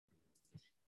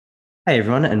Hey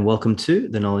everyone, and welcome to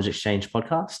the Knowledge Exchange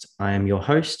podcast. I am your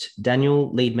host,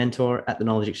 Daniel, lead mentor at the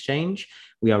Knowledge Exchange.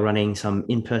 We are running some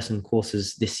in-person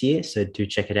courses this year, so do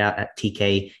check it out at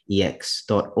tkex.org.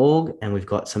 And we've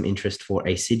got some interest for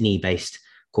a Sydney-based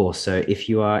course. So if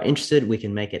you are interested, we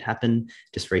can make it happen.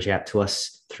 Just reach out to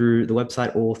us through the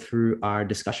website or through our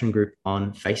discussion group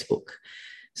on Facebook.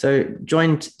 So,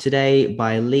 joined today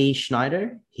by Lee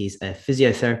Schneider. He's a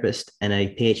physiotherapist and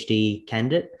a PhD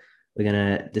candidate. We're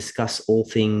going to discuss all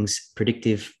things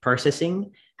predictive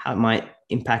processing, how it might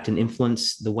impact and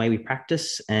influence the way we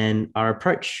practice, and our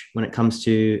approach when it comes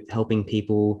to helping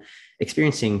people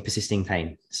experiencing persisting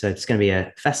pain. So, it's going to be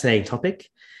a fascinating topic,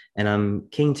 and I'm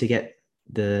keen to get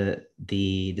the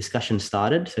discussion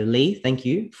started. So, Lee, thank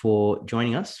you for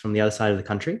joining us from the other side of the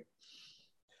country.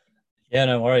 Yeah,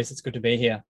 no worries. It's good to be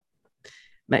here.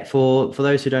 Mate, for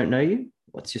those who don't know you,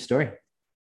 what's your story?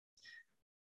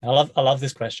 I love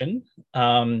this question,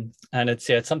 and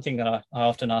it's something that I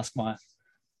often ask my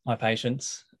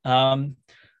patients. I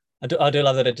do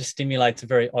love that it just stimulates a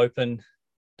very open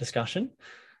discussion.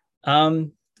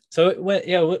 When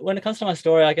it comes to my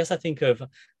story, I guess I think of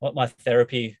what my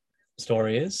therapy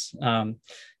story is. How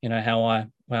I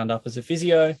wound up as a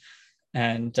physio,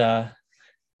 and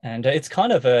it's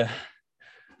kind of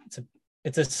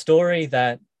it's a story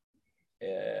that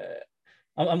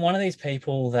I'm one of these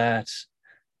people that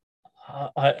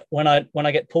when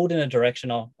I get pulled in a direction,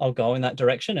 I'll go in that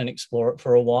direction and explore it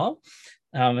for a while.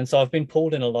 And so I've been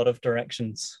pulled in a lot of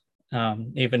directions,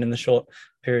 even in the short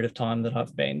period of time that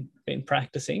I've been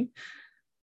practicing.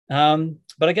 But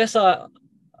I guess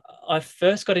I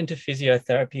first got into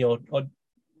physiotherapy or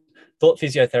thought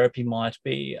physiotherapy might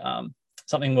be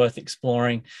something worth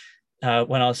exploring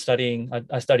when I was studying.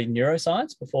 I studied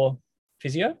neuroscience before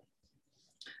physio.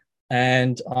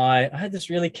 And I had this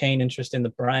really keen interest in the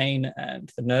brain and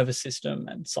the nervous system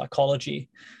and psychology.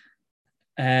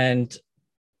 And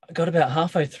I got about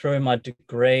halfway through my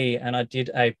degree and I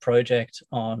did a project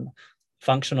on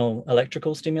functional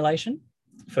electrical stimulation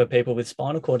for people with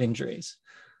spinal cord injuries.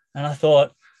 And I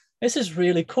thought, this is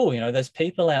really cool. There's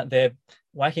people out there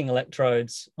whacking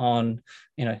electrodes on,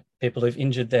 people who've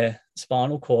injured their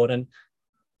spinal cord and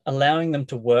allowing them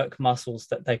to work muscles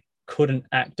that they couldn't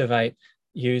activate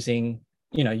using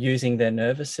their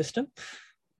nervous system.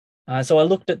 So I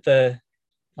looked at the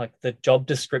job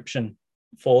description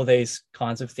for these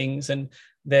kinds of things, and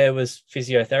there was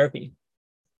physiotherapy.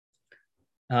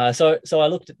 So I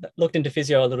looked into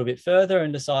physio a little bit further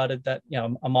and decided that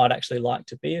I might actually like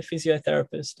to be a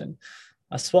physiotherapist, and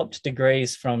I swapped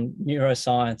degrees from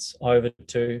neuroscience over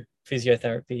to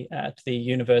physiotherapy at the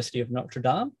University of Notre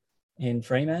Dame in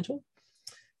Fremantle,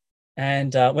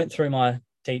 and went through my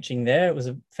teaching there. It was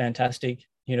a fantastic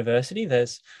university.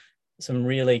 There's some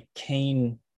really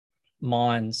keen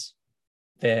minds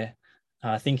there,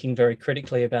 thinking very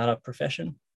critically about our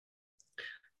profession.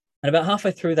 And about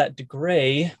halfway through that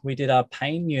degree, we did our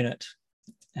pain unit.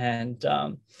 And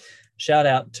shout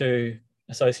out to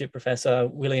Associate Professor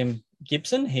William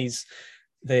Gibson. He's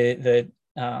the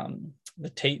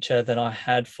teacher that I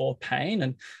had for pain,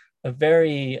 and a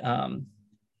very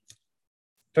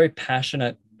very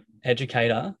passionate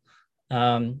educator,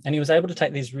 and he was able to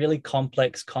take these really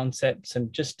complex concepts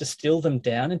and just distill them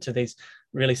down into these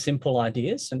really simple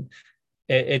ideas, and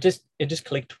it just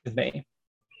clicked with me.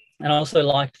 And I also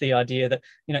liked the idea that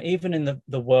even in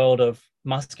the world of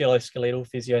musculoskeletal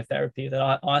physiotherapy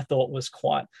that I thought was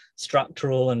quite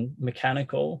structural and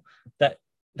mechanical, that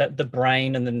the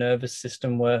brain and the nervous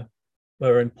system were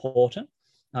important,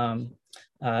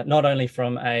 not only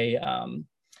from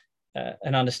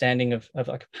an understanding of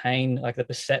like pain, like the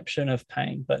perception of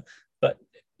pain, but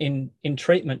in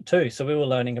treatment too. So we were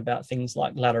learning about things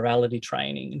like laterality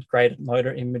training and graded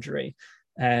motor imagery,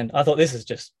 and I thought this is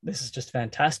just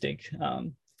fantastic. I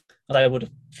was able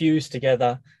to fuse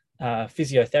together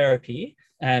physiotherapy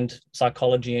and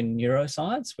psychology and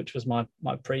neuroscience, which was my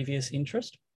previous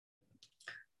interest.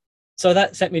 So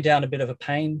that set me down a bit of a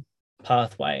pain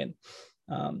pathway,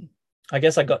 and I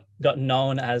guess I got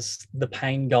known as the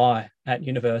pain guy at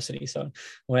university. So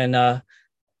whenever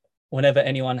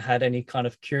anyone had any kind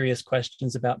of curious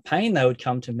questions about pain, they would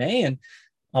come to me and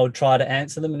I would try to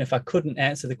answer them. And if I couldn't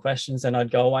answer the questions, then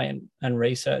I'd go away and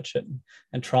research it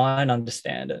and try and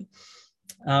understand it.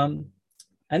 And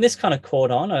this kind of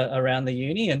caught on around the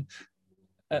uni, and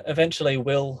eventually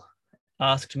Will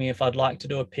asked me if I'd like to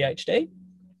do a PhD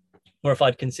or if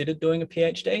I'd considered doing a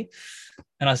PhD.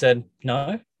 And I said,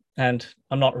 no. And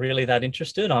I'm not really that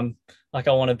interested. I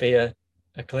want to be a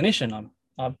clinician.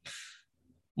 I'm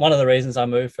one of the reasons I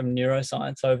moved from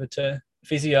neuroscience over to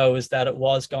physio is that it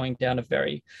was going down a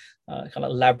very kind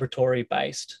of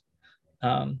laboratory-based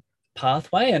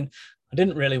pathway, and I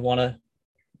didn't really want to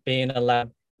be in a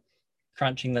lab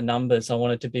crunching the numbers. I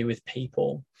wanted to be with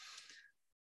people.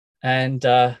 And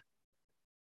so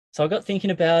I got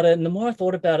thinking about it, and the more I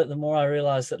thought about it, the more I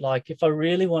realized that, like, if I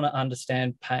really want to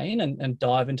understand pain and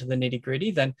dive into the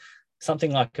nitty-gritty, then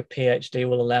something like a PhD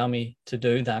will allow me to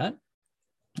do that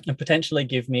and potentially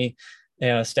give me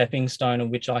a stepping stone in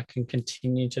which I can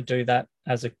continue to do that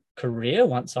as a career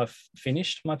once I've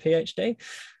finished my PhD.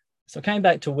 So I came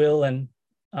back to Will and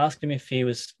asked him if he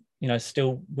was,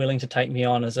 still willing to take me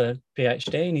on as a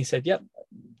PhD, and he said, "Yep,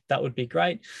 that would be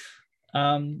great."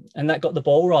 And that got the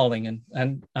ball rolling,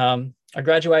 and I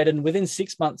graduated, and within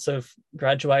 6 months of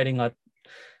graduating, I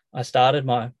started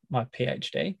my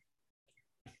PhD.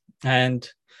 And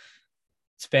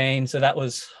it's been, so that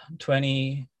was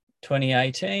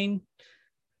 2018,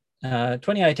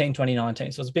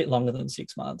 2019, so it was a bit longer than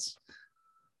 6 months.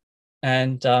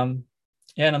 And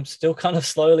and I'm still kind of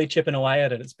slowly chipping away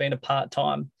at it. It's been a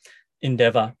part-time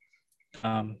endeavor,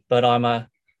 but I'm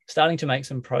starting to make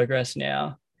some progress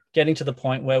now, getting to the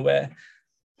point where we're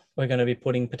going to be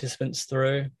putting participants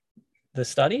through the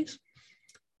studies,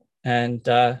 and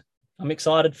I'm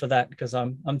excited for that because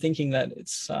I'm thinking that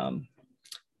it's going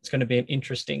to be an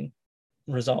interesting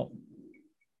result.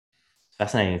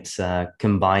 Fascinating. It's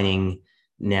combining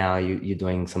now. You're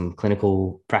doing some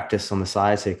clinical practice on the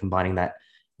side, so you're combining that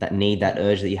need, that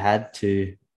urge that you had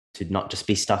to not just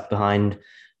be stuck behind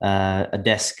a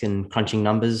desk and crunching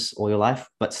numbers all your life,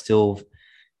 but still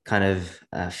kind of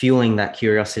fueling that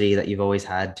curiosity that you've always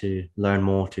had to learn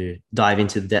more, to dive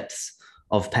into the depths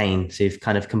of pain. So you've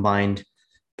kind of combined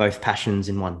both passions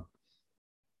in one.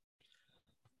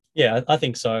 Yeah, I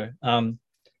think so. I'm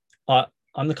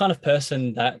the kind of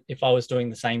person that if I was doing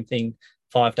the same thing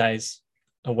 5 days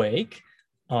a week,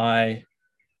 I'd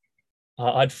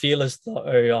feel as though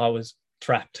I was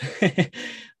trapped.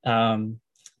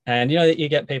 And you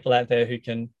get people out there who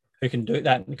can do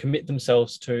that and commit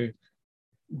themselves to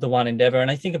the one endeavor.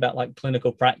 And I think about like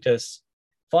clinical practice,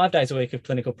 5 days a week of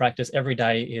clinical practice every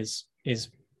day is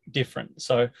different.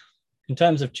 So in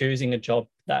terms of choosing a job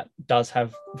that does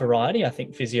have variety, I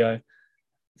think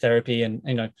physiotherapy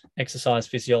and exercise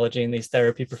physiology and these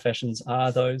therapy professions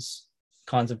are those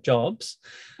kinds of jobs.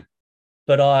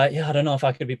 But I don't know if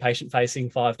I could be patient facing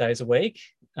 5 days a week,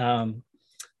 and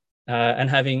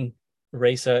having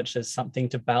research as something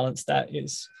to balance that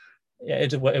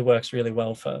it works really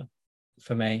well for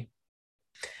me.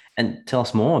 And tell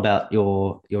us more about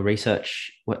your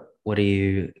research. What are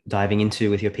you diving into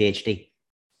with your PhD?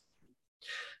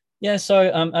 Yeah,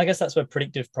 so I guess that's where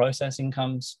predictive processing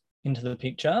comes into the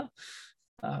picture.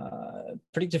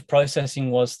 Predictive processing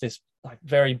was this like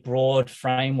very broad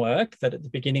framework that at the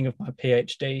beginning of my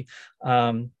PhD,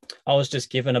 I was just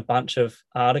given a bunch of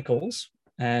articles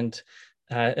and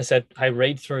I said, "Hey,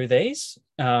 read through these.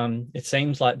 It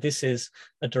seems like this is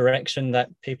a direction that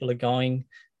people are going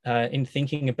in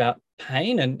thinking about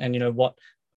pain and what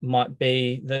might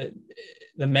be the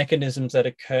mechanisms that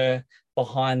occur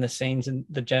behind the scenes in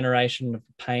the generation of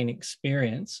pain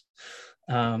experience,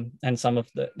 and some of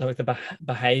the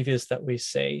behaviors that we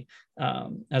see,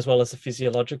 as well as the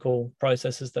physiological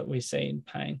processes that we see in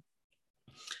pain."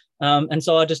 And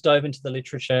so I just dove into the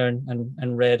literature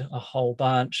and read a whole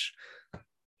bunch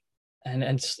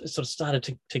and sort of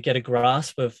started to get a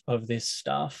grasp of this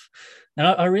stuff. And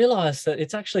I realized that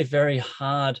it's actually very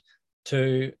hard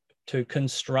to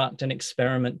construct an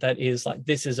experiment that is like,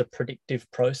 this is a predictive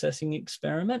processing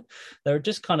experiment. There are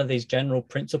just kind of these general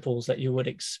principles that you would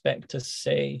expect to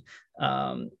see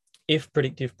if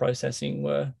predictive processing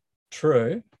were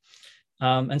true.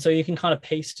 And so you can kind of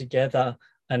piece together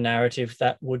a narrative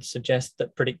that would suggest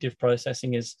that predictive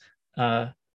processing is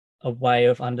a way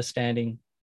of understanding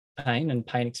pain and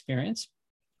pain experience.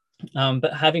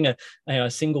 But having a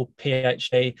single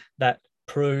PhD that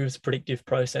proves predictive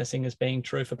processing as being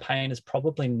true for pain is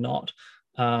probably not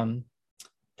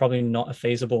a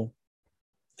feasible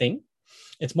thing.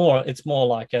 It's more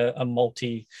like a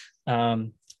multi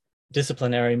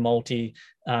disciplinary,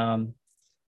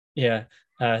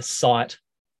 site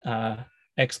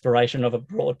exploration of a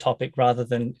broad topic rather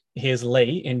than here's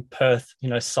Lee in Perth,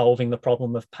 solving the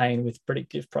problem of pain with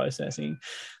predictive processing.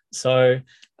 So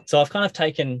I've kind of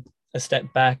taken a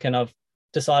step back and I've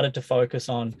decided to focus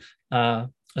on a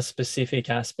specific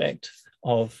aspect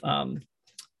of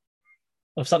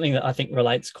something that I think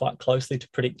relates quite closely to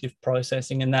predictive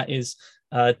processing, and that is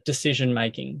decision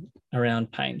making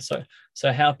around pain. So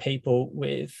how people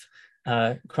with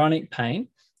chronic pain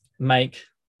make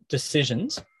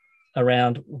decisions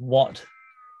around what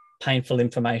painful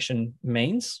information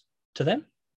means to them.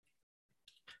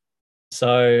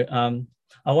 So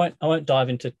I won't dive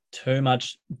into too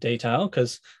much detail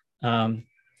because I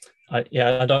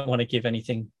don't want to give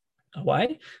anything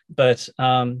away, but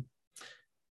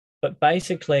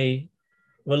basically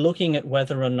we're looking at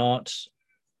whether or not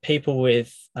people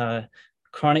with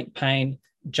chronic pain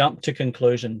jump to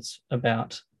conclusions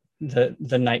about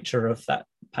the nature of that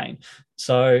pain.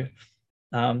 So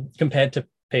compared to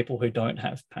people who don't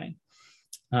have pain.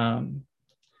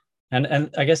 And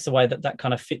I guess the way that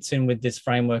kind of fits in with this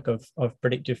framework of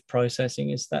predictive processing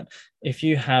is that if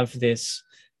you have this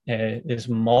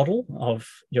model of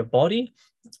your body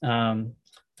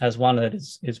as one that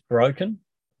is broken,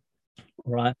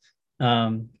 right,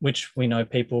 which we know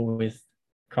people with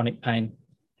chronic pain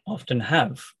often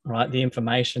have, right? The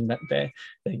information that they're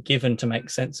given to make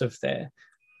sense of their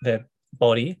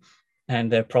body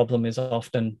and their problem is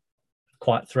often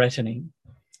quite threatening.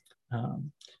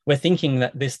 We're thinking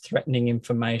that this threatening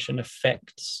information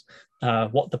affects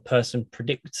what the person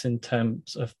predicts in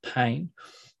terms of pain.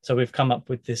 So we've come up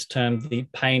with this term, the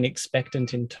pain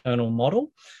expectant internal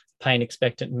model. Pain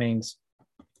expectant means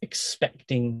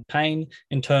expecting pain.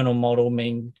 Internal model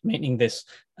meaning this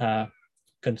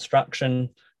construction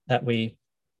that we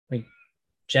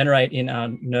generate in our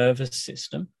nervous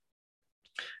system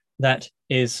that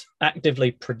is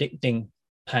actively predicting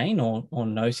pain or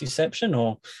nociception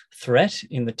or threat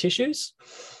in the tissues.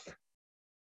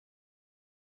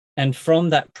 And from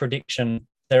that prediction,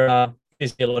 there are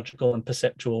physiological and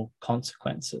perceptual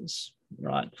consequences,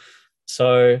 right?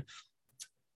 So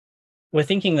we're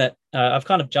thinking that I've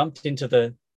kind of jumped into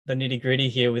the nitty-gritty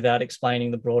here without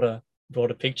explaining the broader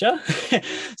picture.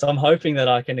 So I'm hoping that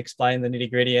I can explain the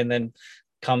nitty-gritty and then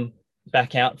come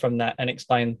back out from that and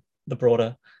explain the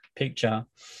broader picture.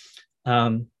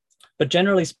 But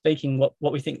generally speaking,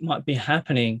 what we think might be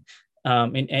happening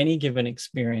in any given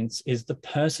experience is the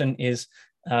person is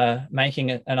making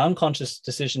an unconscious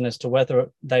decision as to whether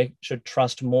they should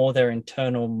trust more their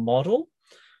internal model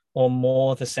or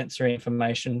more the sensory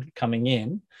information coming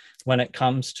in when it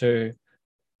comes to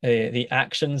the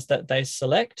actions that they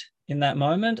select in that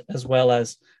moment, as well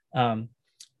as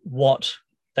what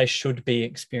they should be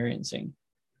experiencing,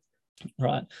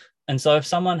 right? And so if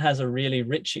someone has a really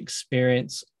rich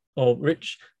experience or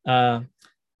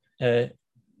a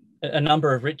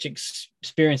number of rich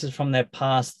experiences from their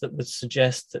past that would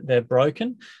suggest that they're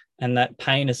broken and that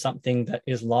pain is something that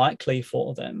is likely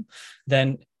for them,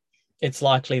 then it's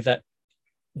likely that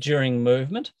during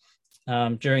movement,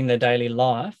 during their daily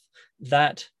life,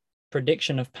 that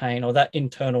prediction of pain or that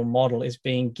internal model is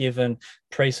being given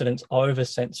precedence over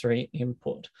sensory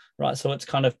input, right? So it's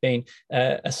kind of been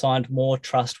assigned more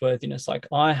trustworthiness. Like,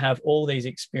 I have all these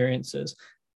experiences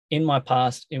in my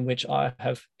past in which I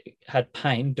have had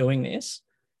pain doing this,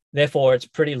 therefore it's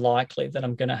pretty likely that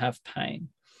I'm going to have pain.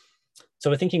 So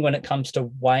we're thinking when it comes to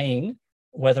weighing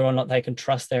whether or not they can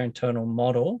trust their internal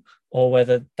model or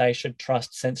whether they should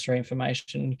trust sensory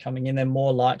information coming in, they're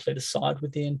more likely to side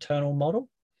with the internal model.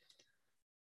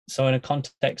 So in a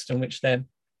context in which they're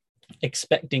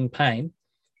expecting pain,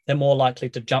 they're more likely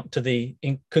to jump to the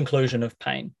conclusion of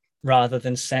pain rather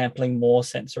than sampling more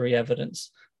sensory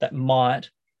evidence that might,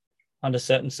 under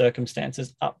certain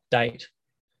circumstances, update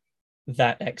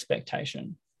that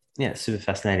expectation. Yeah, super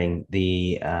fascinating.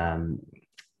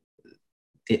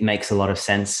 It makes a lot of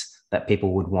sense that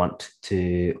people would want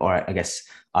to, or I guess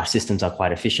our systems are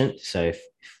quite efficient. So if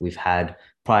we've had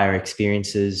prior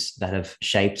experiences that have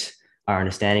shaped our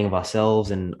understanding of ourselves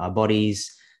and our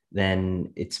bodies,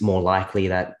 then it's more likely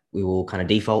that we will kind of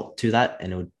default to that,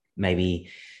 and it would maybe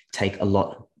take a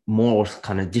lot more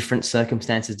kind of different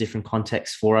circumstances, different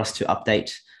contexts for us to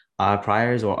update our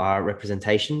priors or our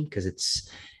representation, because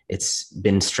it's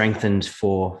been strengthened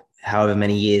for however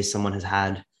many years someone has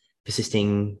had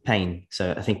persisting pain.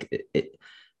 So I think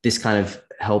this kind of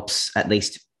helps at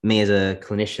least me as a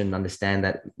clinician understand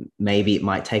that maybe it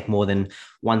might take more than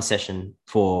one session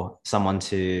for someone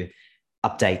to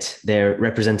update their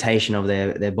representation of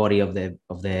their body, of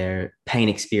their pain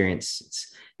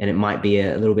experience. And it might be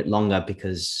a little bit longer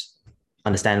because,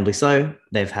 understandably so,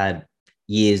 they've had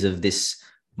years of this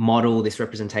model, this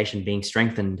representation being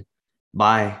strengthened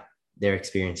by their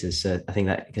experiences. So I think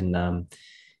that can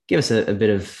give us a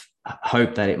bit of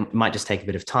hope that it might just take a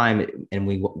bit of time, and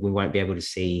we won't be able to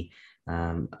see,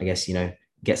 I guess,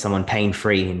 get someone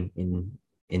pain-free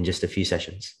in just a few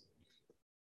sessions.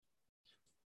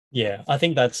 Yeah, I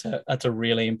think that's a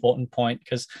really important point,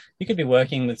 because you could be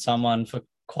working with someone for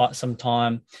quite some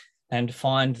time and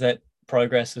find that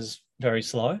progress is very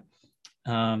slow.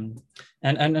 And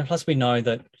plus we know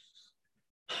that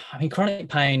I mean, chronic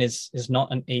pain is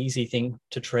not an easy thing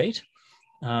to treat.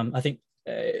 I think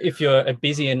if you're a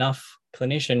busy enough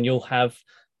clinician, you'll have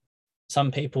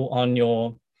some people on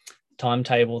your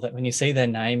timetable that when you see their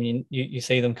name, you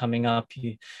see them coming up,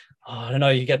 I don't know,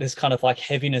 you get this kind of like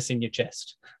heaviness in your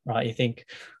chest, right? You think,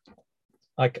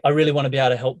 like, I really want to be able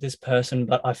to help this person,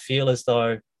 but I feel as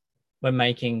though we're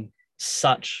making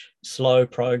such slow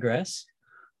progress.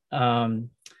 And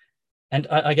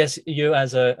I guess you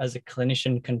as a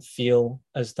clinician can feel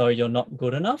as though you're not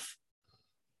good enough,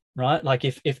 right? Like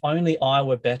if only I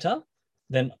were better,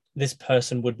 then this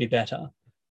person would be better.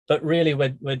 But really,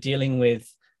 we're dealing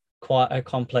with quite a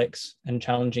complex and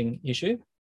challenging issue.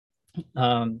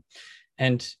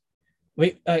 And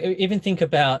we even think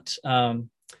about,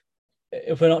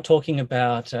 if we're not talking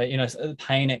about,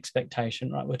 pain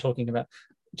expectation, right? We're talking about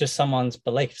just someone's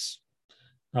beliefs,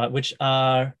 right? Which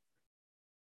are,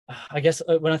 I guess,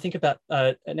 when I think about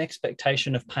an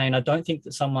expectation of pain, I don't think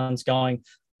that someone's going,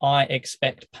 I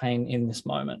expect pain in this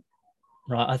moment,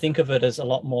 right? I think of it as a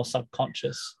lot more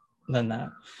subconscious than that.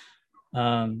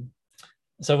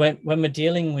 So when we're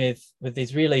dealing with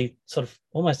these really sort of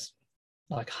almost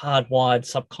like hardwired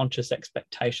subconscious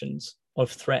expectations of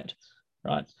threat,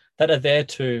 right, that are there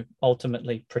to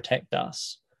ultimately protect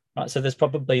us, right? So there's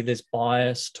probably this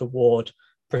bias toward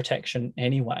protection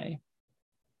anyway.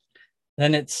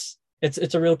 Then it's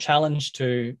a real challenge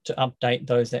to update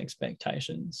those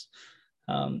expectations.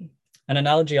 An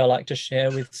analogy I like to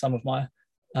share with some of my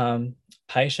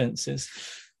patients is,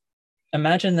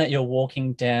 imagine that you're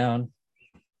walking down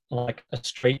like a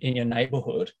street in your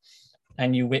neighborhood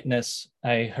and you witness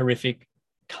a horrific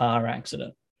car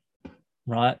accident,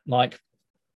 right? Like,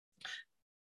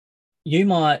 you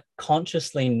might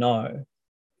consciously know,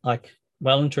 like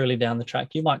well and truly down the track,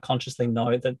 you might consciously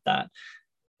know that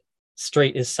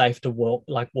street is safe to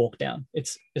walk down.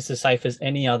 It's as safe as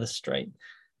any other street.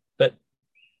 But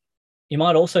you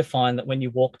might also find that when you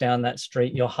walk down that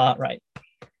street, your heart rate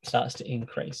starts to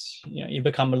increase. You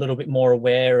become a little bit more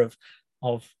aware of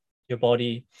your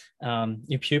body.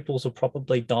 Your pupils will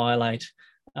probably dilate.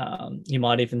 You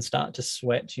might even start to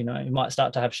sweat. You might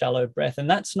start to have shallow breath, and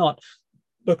that's not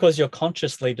because you're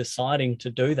consciously deciding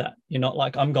to do that. You're not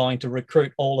like, I'm going to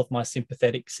recruit all of my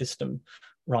sympathetic system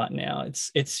right now.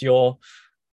 It's your,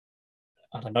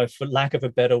 I don't know, for lack of a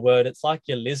better word, it's like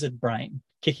your lizard brain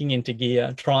kicking into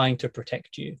gear, trying to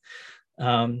protect you.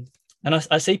 And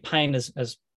I see pain as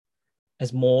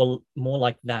more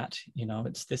like that.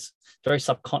 It's this very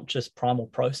subconscious primal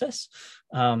process.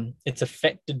 It's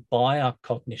affected by our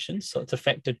cognition, so it's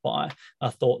affected by our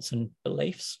thoughts and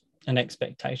beliefs and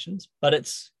expectations, but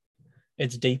it's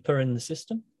deeper in the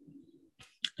system.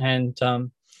 And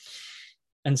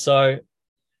so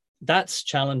that's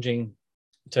challenging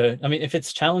if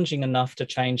it's challenging enough to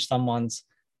change someone's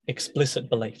explicit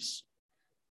beliefs,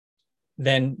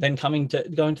 then going to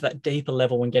that deeper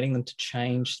level and getting them to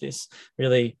change this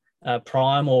really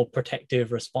primal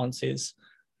protective response is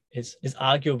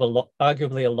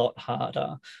arguably a lot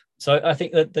harder. So I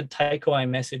think that the takeaway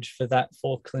message for that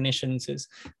for clinicians is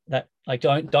that, like,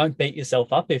 don't beat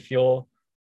yourself up if you're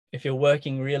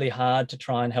working really hard to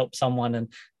try and help someone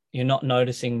and you're not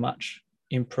noticing much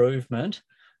improvement.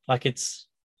 Like, it's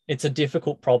a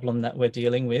difficult problem that we're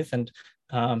dealing with, and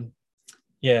I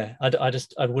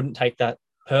wouldn't take that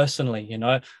personally.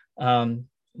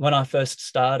 When I first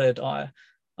started, I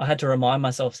had to remind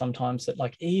myself sometimes that,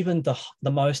 like, even the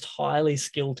most highly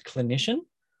skilled clinician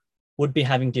would be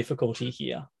having difficulty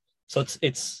here. So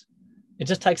it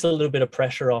just takes a little bit of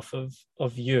pressure off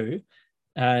of you,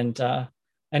 and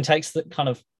takes that kind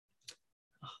of,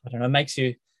 I don't know, makes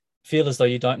you feel as though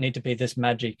you don't need to be this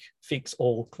magic fix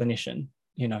all clinician,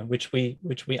 which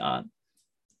we aren't.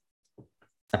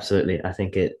 Absolutely. I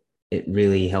think it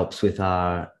really helps with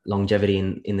our longevity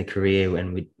in the career,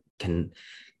 and we can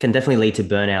definitely lead to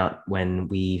burnout when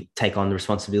we take on the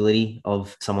responsibility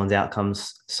of someone's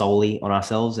outcomes solely on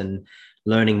ourselves. And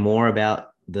learning more about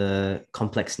the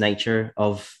complex nature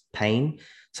of pain,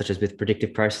 such as with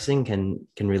predictive processing,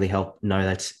 can really help know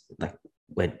that's like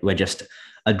we're just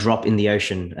a drop in the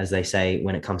ocean, as they say,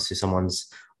 when it comes to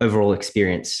someone's overall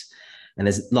experience. And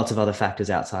there's lots of other factors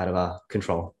outside of our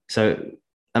control. So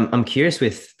I'm curious,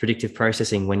 with predictive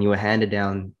processing, when you were handed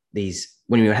these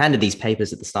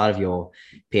papers at the start of your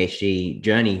PhD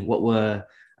journey, what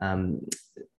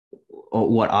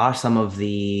are some of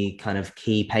the kind of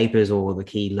key papers or the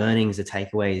key learnings, the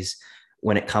takeaways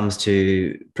when it comes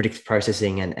to predictive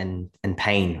processing and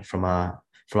pain from our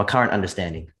current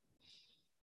understanding?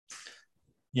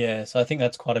 Yeah, so I think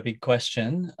that's quite a big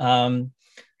question.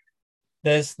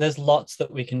 there's lots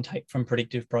that we can take from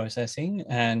predictive processing,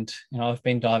 and I've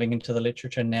been diving into the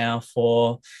literature now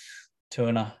for two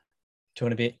and a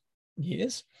bit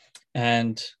years,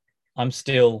 and I'm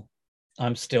still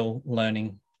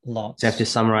learning lots. So I have to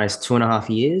summarize 2.5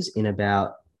 years in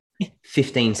about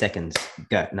 15 seconds.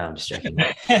 Go. No, I'm just joking.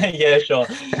 Yeah, sure.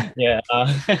 Yeah.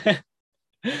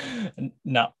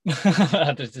 No,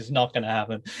 this is not going to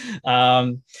happen.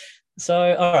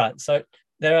 So, all right. So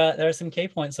there are some key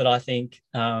points that I think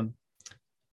are,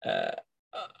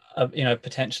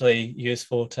 potentially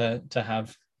useful to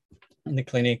have in the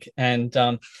clinic, and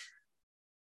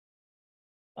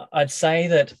I'd say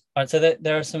that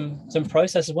there are some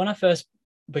processes. When I first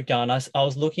begun, I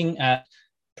was looking at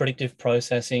predictive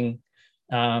processing.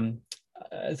 The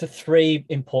three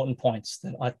important points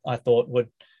that I thought would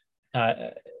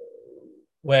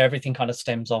where everything kind of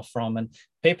stems off from, and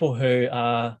people who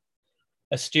are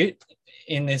astute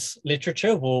in this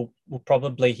literature will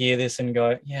probably hear this and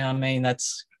go, yeah, I mean,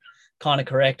 that's kind of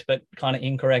correct, but kind of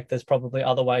incorrect. There's probably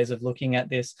other ways of looking at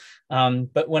this.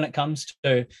 But when it comes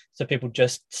to people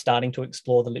just starting to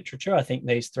explore the literature, I think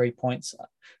these 3 points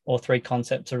or 3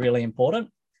 concepts are really important.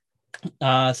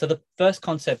 So the first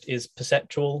concept is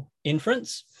perceptual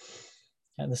inference.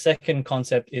 And the second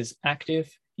concept is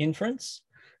active inference.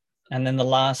 And then the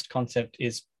last concept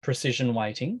is precision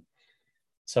weighting.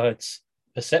 So it's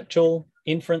perceptual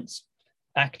inference,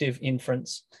 active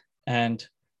inference, and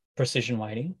precision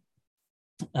weighting.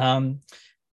 And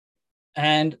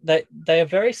they are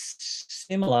very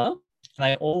similar.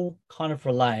 They all kind of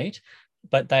relate,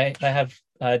 but they have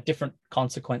different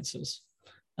consequences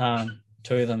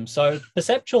to them. So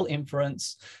perceptual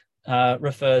inference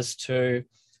refers to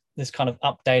this kind of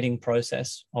updating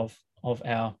process of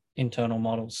our internal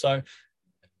models. So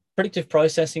predictive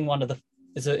processing,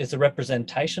 is a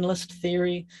representationalist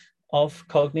theory of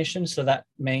cognition. So that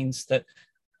means that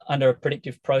under a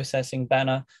predictive processing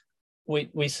banner,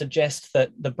 we suggest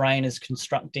that the brain is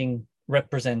constructing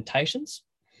representations.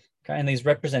 Okay, and these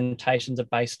representations are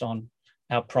based on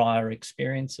our prior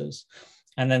experiences.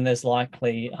 And then there's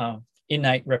likely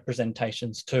innate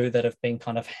representations too that have been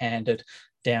kind of handed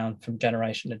down from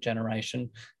generation to generation in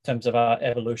terms of our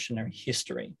evolutionary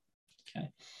history. Okay,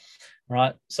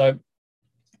 right. So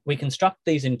we construct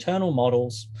these internal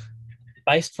models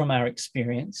based from our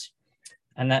experience,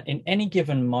 and that in any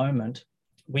given moment,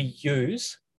 we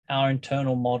use our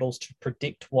internal models to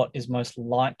predict what is most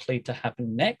likely to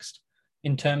happen next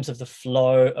in terms of the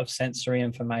flow of sensory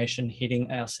information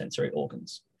hitting our sensory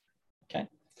organs. Okay.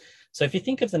 So if you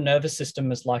think of the nervous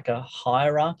system as like a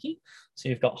hierarchy, so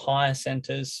you've got higher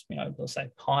centers, we'll say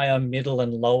higher, middle,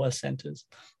 and lower centers.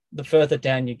 The further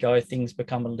down you go, things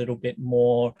become a little bit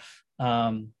more,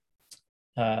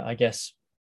 I guess,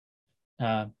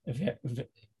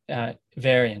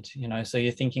 variant. So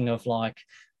you're thinking of like,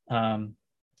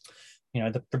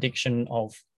 the prediction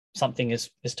of something is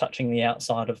touching the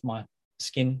outside of my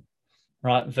skin,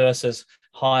 right? Versus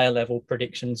higher level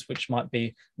predictions, which might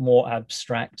be more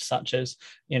abstract, such as,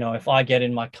 if I get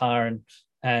in my car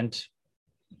and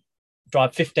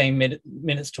drive 15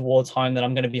 minutes towards home, then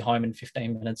I'm going to be home in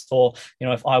 15 minutes. Or,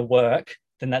 if I work,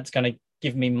 then that's going to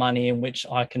give me money in which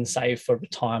I can save for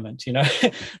retirement,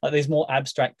 like these more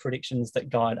abstract predictions that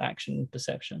guide action and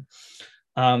perception.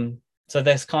 So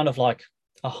there's kind of like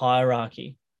a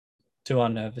hierarchy to our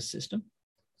nervous system,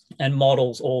 and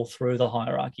models all through the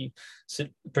hierarchy, so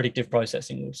predictive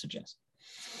processing would suggest.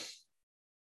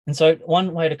 And so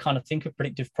one way to kind of think of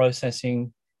predictive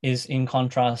processing is in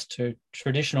contrast to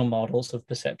traditional models of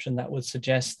perception that would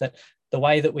suggest that the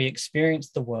way that we experience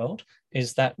the world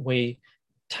is that we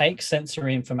take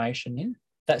sensory information in.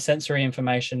 That sensory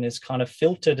information is kind of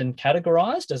filtered and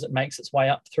categorized as it makes its way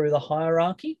up through the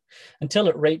hierarchy until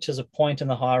it reaches a point in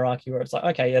the hierarchy where it's like,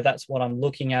 okay, yeah, that's what I'm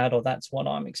looking at, or that's what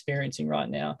I'm experiencing right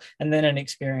now. And then an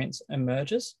experience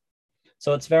emerges.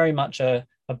 So it's very much a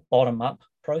bottom-up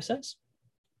process.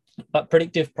 But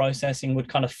predictive processing would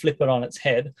kind of flip it on its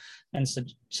head and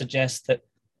suggest that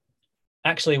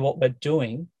actually what we're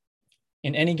doing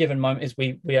in any given moment is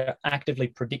we are actively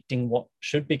predicting what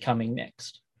should be coming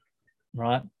next,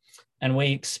 right? And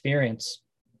we experience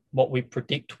what we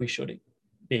predict we should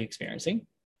be experiencing.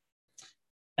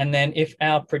 And then if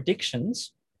our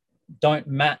predictions don't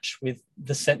match with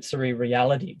the sensory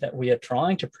reality that we are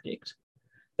trying to predict,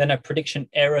 then a prediction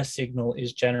error signal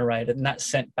is generated, and that's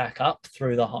sent back up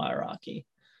through the hierarchy,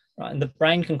 right? And the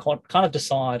brain can kind of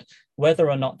decide whether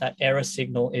or not that error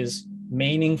signal is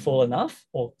meaningful enough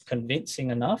or convincing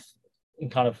enough, in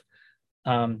kind of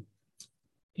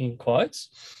in quotes,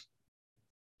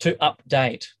 to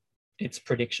update its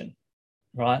prediction,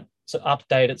 right? So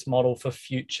update its model for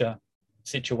future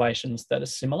situations that are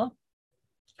similar.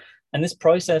 And this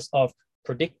process of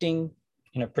predicting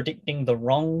the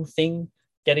wrong thing,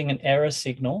 getting an error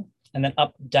signal, and then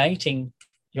updating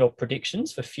your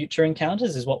predictions for future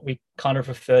encounters is what we kind of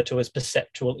refer to as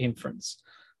perceptual inference,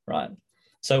 right?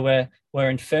 So we're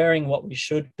inferring what we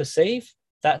should perceive.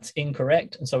 That's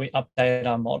incorrect. And so we update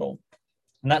our model.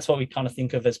 And that's what we kind of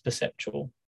think of as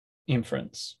perceptual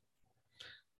inference.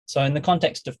 So in the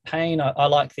context of pain, I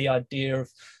like the idea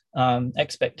of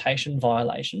expectation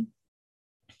violation,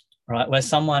 right? Where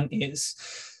someone is,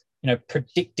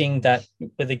 predicting that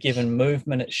with a given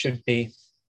movement, it should be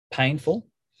painful.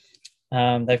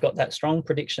 They've got that strong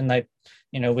prediction.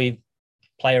 We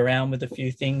play around with a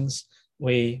few things.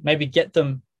 We maybe get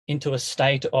them into a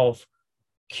state of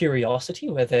curiosity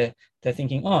where they're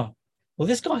thinking, oh, well,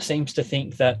 this guy seems to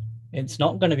think that it's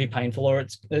not going to be painful, or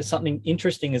there's something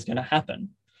interesting is going to happen.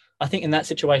 I think in that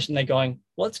situation, they're going,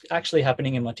 what's actually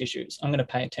happening in my tissues? I'm going to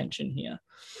pay attention here.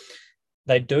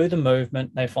 They do the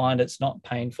movement. They find it's not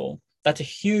painful. That's a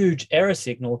huge error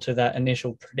signal to that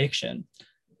initial prediction,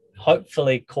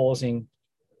 hopefully causing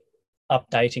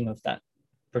updating of that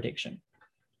prediction.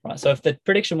 Right. So if the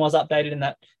prediction was updated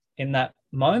in that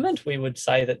moment, we would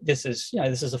say that this is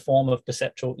a form of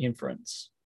perceptual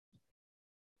inference.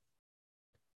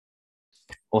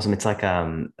 Awesome. It's like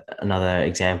another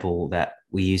example that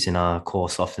we use in our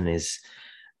course often is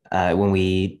when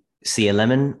we see a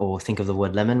lemon or think of the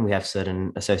word lemon, we have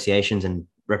certain associations and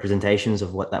representations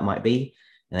of what that might be.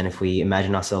 And then if we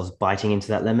imagine ourselves biting into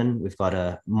that lemon, we've got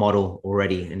a model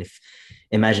already. And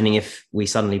if we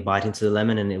suddenly bite into the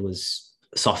lemon and it was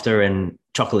softer and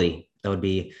chocolatey, that would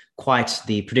be quite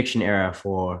the prediction error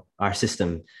for our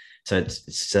system. So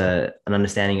it's an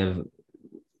understanding of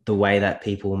the way that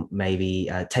people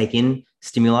maybe take in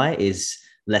stimuli is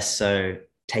less so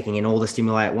taking in all the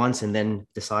stimuli at once and then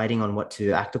deciding on what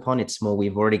to act upon. It's more,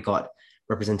 we've already got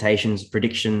representations,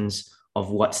 predictions of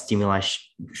what stimuli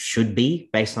should be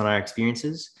based on our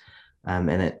experiences.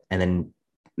 And then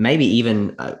maybe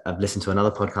even I've listened to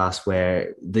another podcast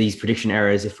where these prediction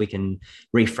errors, if we can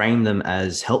reframe them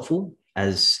as helpful,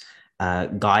 as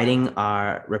guiding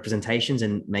our representations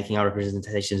and making our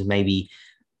representations maybe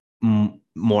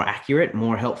more accurate,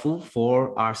 more helpful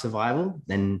for our survival,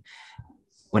 then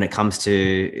when it comes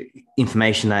to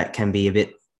information that can be a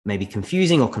bit maybe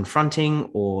confusing or confronting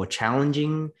or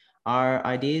challenging our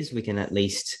ideas, we can at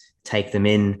least take them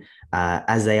in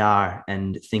as they are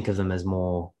and think of them as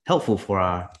more helpful for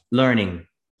our learning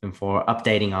and for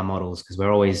updating our models, because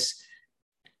we're always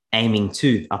aiming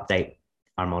to update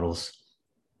our models.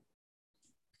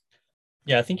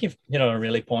 Yeah, I think you've hit on a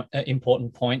really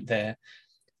important point there.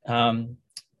 And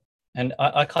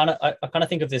I kind of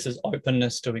think of this as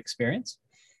openness to experience.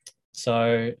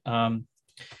 So I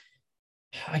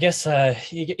guess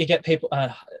you get people.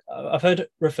 I've heard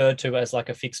it referred to as like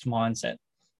a fixed mindset.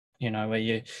 Where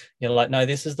you're like, no,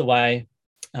 this is the way.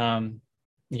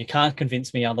 You can't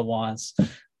convince me otherwise.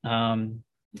 In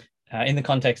the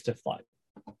context of like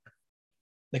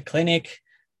the clinic,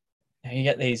 you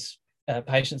get these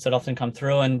patients that often come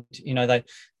through, and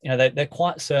they're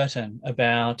quite certain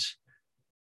about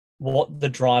what the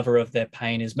driver of their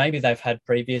pain is. Maybe they've had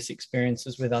previous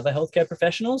experiences with other healthcare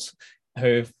professionals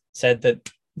who've said that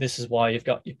this is why you've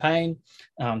got your pain.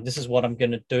 This is what I'm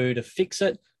going to do to fix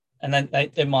it. And then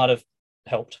they might have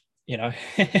helped,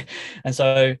 And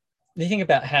so you think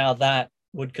about how that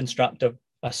would construct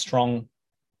a strong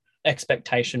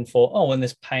expectation for, when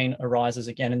this pain arises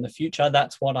again in the future,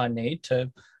 that's what I need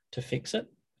to fix it.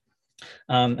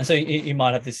 And so you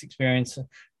might have this experience,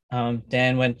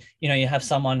 Dan, when, you have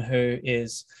someone who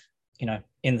is,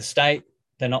 in the state,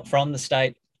 they're not from the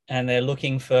state, and they're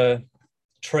looking for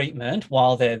treatment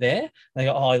while they're there. They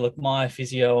go, oh, look, my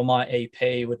physio or my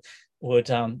EP would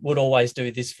always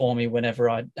do this for me whenever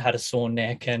I had a sore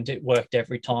neck, and it worked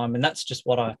every time. And that's just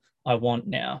what I want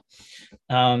now.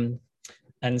 And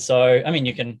so, I mean,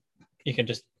 you can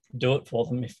just do it for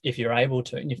them if you're able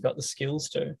to, and you've got the skills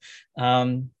to.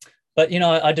 But,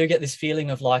 I do get this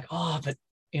feeling of like, but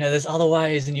there's other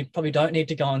ways, and you probably don't need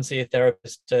to go and see a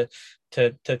therapist to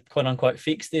quote unquote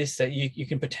fix this, that you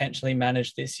can potentially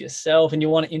manage this yourself. And you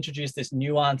want to introduce this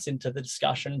nuance into the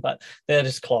discussion, but they're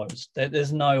just closed.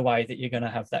 There's no way that you're going to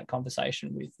have that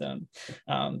conversation with them.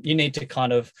 You need to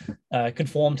kind of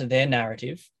conform to their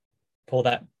narrative for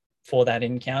that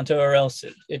encounter, or else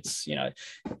it's you're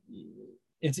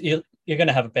going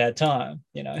to have a bad time,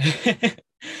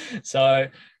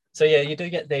 So yeah, you do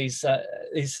get these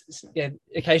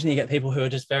occasionally you get people who are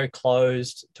just very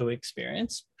closed to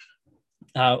experience.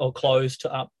 or closed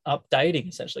to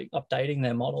essentially updating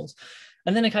their models.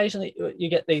 And then occasionally you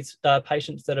get these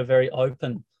patients that are very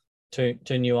open to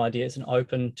new ideas and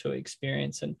open to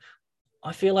experience. And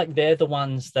I feel like they're the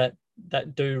ones that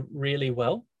do really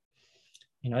well.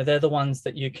 They're the ones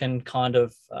that you can kind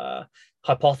of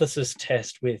hypothesis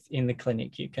test with in the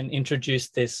clinic. You can introduce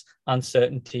this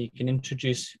uncertainty, you can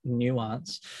introduce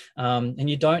nuance, and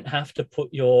you don't have to put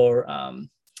your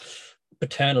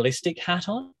paternalistic hat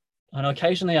on. And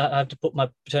occasionally I have to put my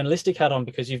paternalistic hat on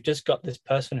because you've just got this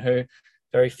person who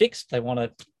very fixed. They want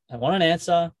an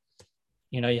answer.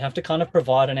 You have to kind of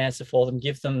provide an answer for them,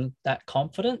 give them that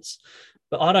confidence.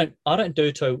 But I don't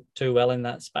do too well in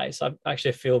that space. I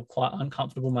actually feel quite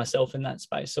uncomfortable myself in that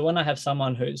space. So when I have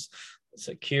someone who's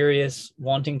curious,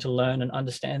 wanting to learn and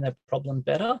understand their problem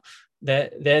better,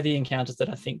 they're the encounters that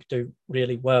I think do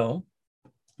really well.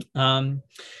 And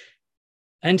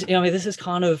this is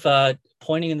kind of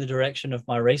pointing in the direction of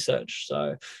my research.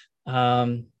 So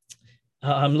I'm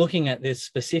looking at this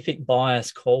specific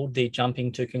bias called the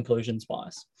jumping to conclusions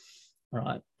bias,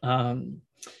 right?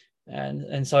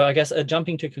 And so I guess a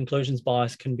jumping to conclusions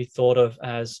bias can be thought of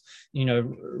as,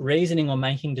 reasoning or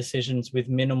making decisions with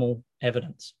minimal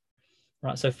evidence,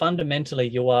 right? So fundamentally,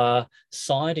 you are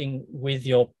siding with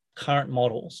your current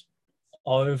models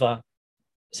over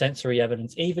sensory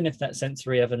evidence, even if that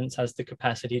sensory evidence has the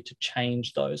capacity to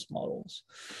change those models.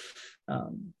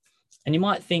 And you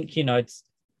might think,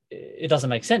 it doesn't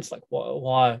make sense. Like,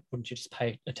 why wouldn't you just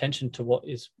pay attention to what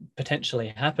is potentially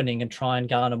happening and try and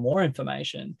garner more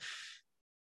information?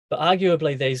 But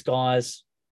arguably, these guys,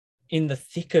 in the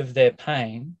thick of their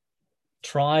pain,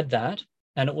 tried that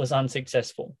and it was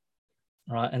unsuccessful,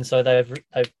 right? And so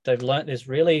they've learned this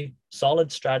really solid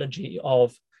strategy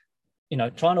of,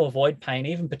 trying to avoid pain,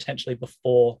 even potentially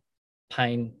before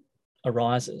pain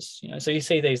arises. So you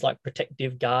see these like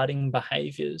protective guarding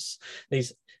behaviors,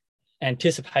 these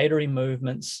anticipatory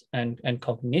movements and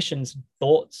cognitions,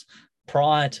 thoughts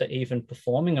prior to even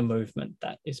performing a movement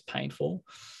that is painful.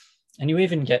 And you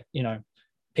even get,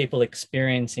 people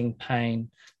experiencing pain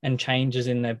and changes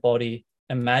in their body,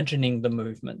 imagining the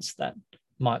movements that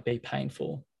might be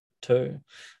painful too,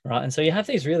 right? And so you have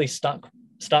these really stuck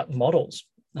models.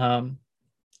 And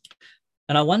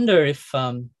I wonder if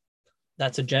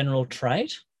that's a general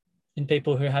trait in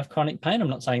people who have chronic pain. I'm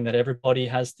not saying that everybody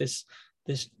has this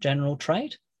general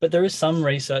trait, but there is some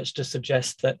research to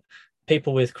suggest that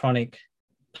people with chronic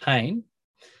pain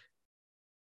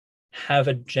have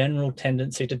a general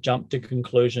tendency to jump to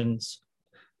conclusions,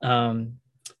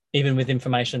 even with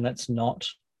information that's not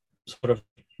sort of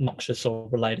noxious or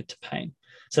related to pain.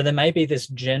 So there may be this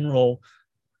general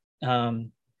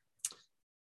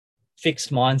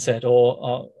fixed mindset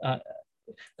or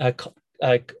kind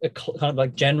of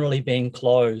like generally being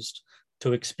closed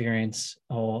to experience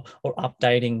or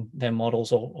updating their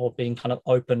models or being kind of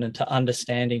open and to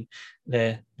understanding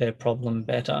their problem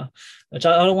better. Which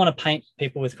I don't want to paint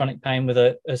people with chronic pain with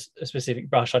a specific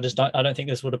brush. I don't think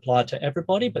this would apply to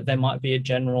everybody, but there might be a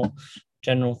general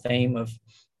theme of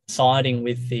siding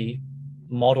with the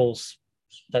models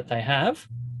that they have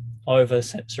over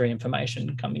sensory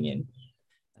information coming in.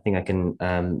 I think I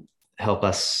can help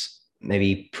us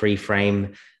maybe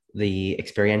pre-frame the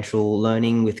experiential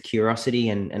learning with curiosity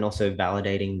and also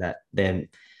validating that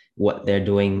what they're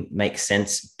doing makes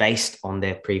sense based on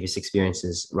their previous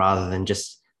experiences, rather than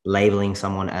just labeling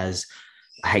someone as,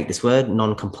 I hate this word,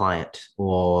 non-compliant,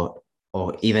 or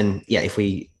even, if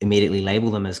we immediately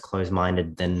label them as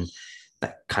closed-minded, then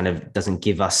that kind of doesn't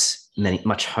give us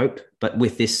much hope. But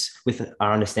with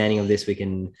our understanding of this, we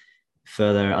can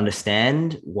further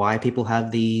understand why people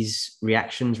have these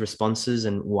reactions, responses,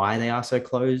 and why they are so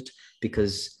closed,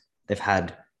 because they've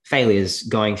had failures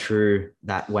going through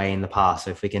that way in the past.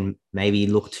 So if we can maybe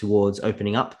look towards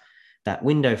opening up that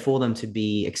window for them to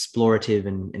be explorative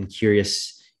and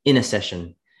curious in a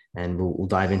session, and we'll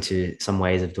dive into some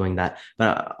ways of doing that.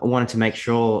 But I wanted to make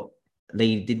sure,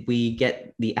 Lee, did we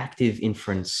get the active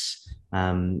inference?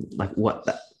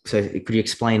 So could you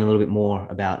explain a little bit more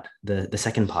about the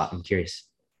second part? I'm curious.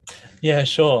 Yeah,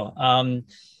 sure.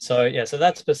 So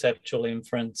that's perceptual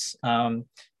inference.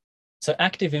 So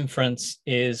active inference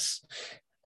is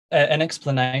an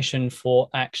explanation for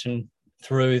action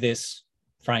through this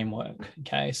framework.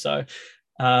 Okay, so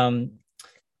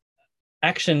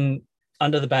action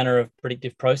under the banner of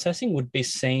predictive processing would be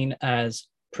seen as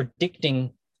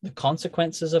predicting the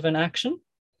consequences of an action.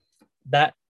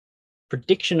 That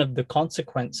prediction of the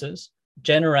consequences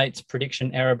generates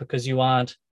prediction error because you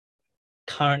aren't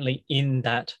currently in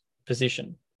that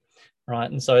position, right?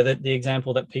 And so the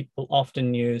example that people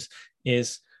often use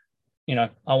is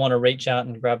I want to reach out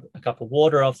and grab a cup of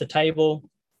water off the table.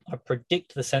 I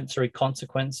predict the sensory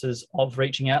consequences of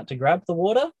reaching out to grab the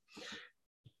water.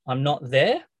 I'm not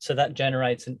there, so that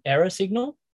generates an error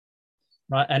signal,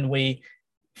 right? And we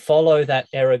follow that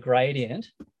error gradient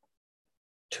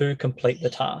to complete the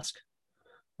task,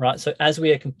 right? So as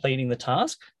we are completing the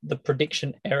task, the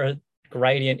prediction error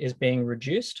gradient is being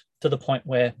reduced to the point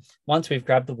where once we've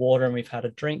grabbed the water and we've had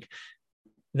a drink,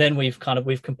 then we've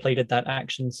completed that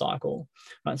action cycle,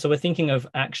 right? So we're thinking of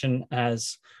action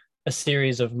as a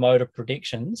series of motor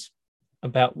predictions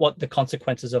about what the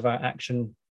consequences of our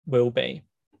action will be.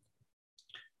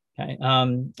 Okay,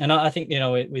 and I think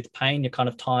with pain, you're kind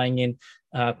of tying in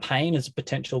pain as a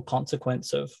potential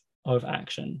consequence of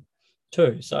action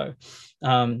too. So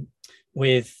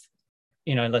with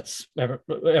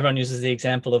everyone uses the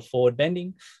example of forward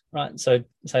bending, right? So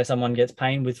say someone gets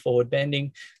pain with forward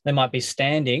bending, they might be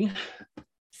standing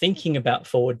thinking about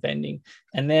forward bending,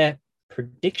 and their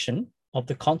prediction of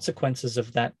the consequences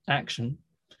of that action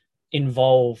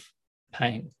involve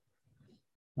pain,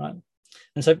 right?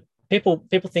 And so people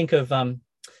think of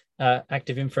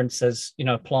active inference as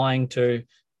applying to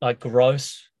like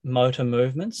gross motor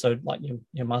movements, so like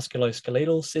your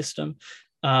musculoskeletal system.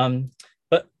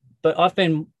 But I've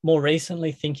been more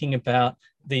recently thinking about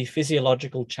the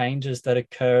physiological changes that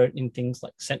occur in things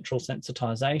like central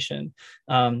sensitization,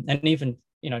 and even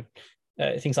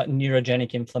things like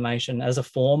neurogenic inflammation as a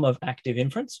form of active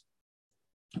inference,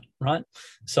 right?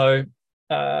 So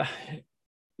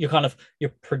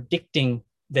you're predicting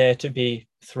there to be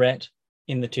threat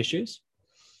in the tissues,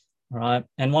 right?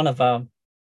 And one of our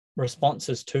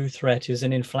responses to threat is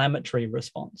an inflammatory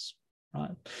response,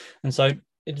 right? And so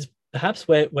it is perhaps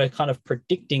we're kind of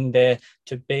predicting there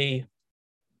to be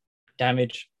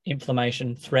damage,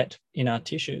 inflammation, threat in our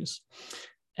tissues.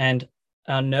 And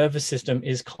our nervous system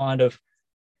is kind of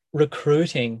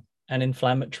recruiting an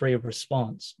inflammatory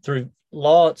response through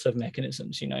lots of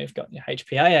mechanisms. You've got your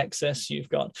HPA axis, you've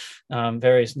got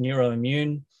various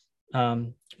neuroimmune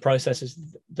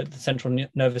processes that the central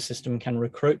nervous system can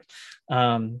recruit.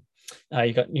 You've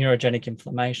got neurogenic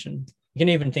inflammation. You can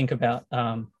even think about,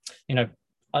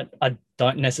 I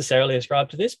don't necessarily ascribe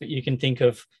to this, but you can think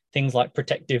of things like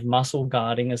protective muscle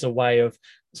guarding as a way of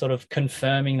sort of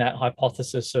confirming that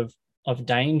hypothesis of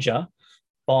danger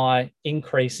by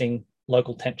increasing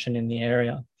local tension in the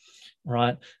area,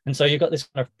 right? And so you've got this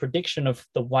kind of prediction of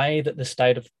the way that the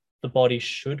state of the body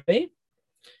should be.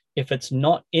 If it's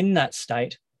not in that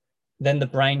state, then the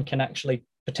brain can actually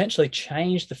potentially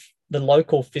change the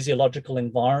local physiological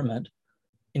environment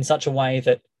in such a way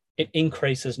that it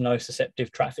increases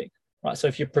nociceptive traffic, right? So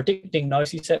if you're predicting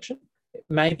nociception, it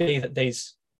may be that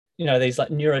these like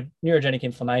neurogenic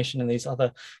inflammation and these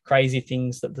other crazy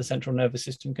things that the central nervous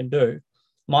system can do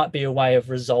might be a way of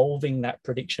resolving that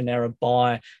prediction error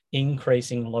by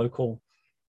increasing local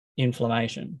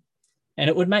inflammation. And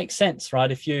it would make sense,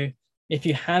 right? If you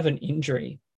have an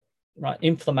injury, right,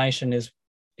 inflammation is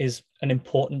an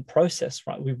important process,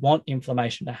 right? We want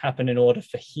inflammation to happen in order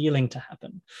for healing to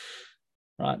happen,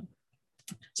 right?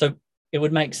 So it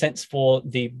would make sense for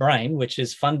the brain, which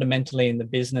is fundamentally in the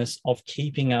business of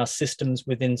keeping our systems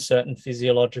within certain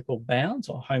physiological bounds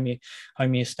or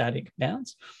homeostatic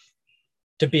bounds,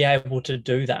 to be able to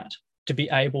do that, to be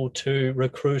able to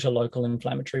recruit a local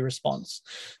inflammatory response,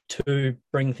 to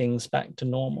bring things back to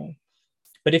normal.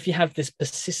 But if you have this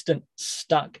persistent,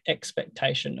 stuck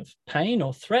expectation of pain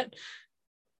or threat,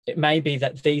 it may be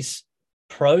that these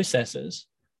processes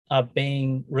are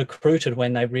being recruited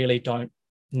when they really don't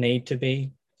need to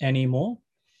be anymore.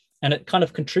 And it kind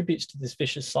of contributes to this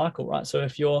vicious cycle, right? So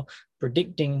if you're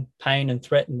predicting pain and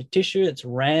threat in the tissue, it's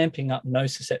ramping up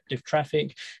nociceptive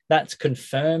traffic. That's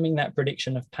confirming that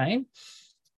prediction of pain,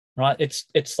 right?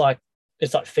 It's like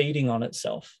feeding on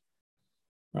itself,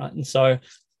 right? And so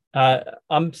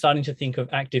I'm starting to think of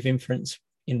active inference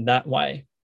in that way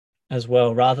as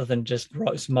well, rather than just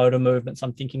gross motor movements.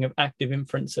 I'm thinking of active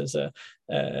inference as a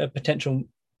potential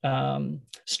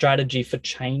strategy for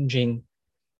changing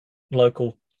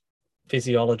local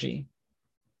physiology.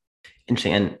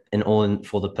 Interesting, and all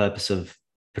for the purpose of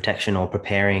protection or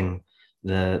preparing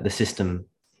the system.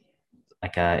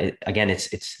 Like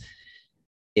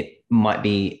it might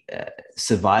be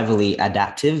survivally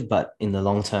adaptive, but in the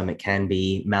long term, it can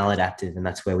be maladaptive, and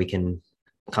that's where we can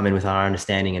come in with our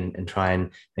understanding and try and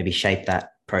maybe shape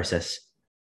that process.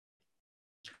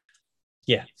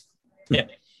 Yeah.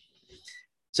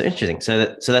 So interesting.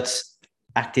 So that's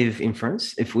active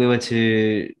inference. If we were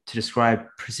to describe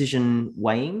precision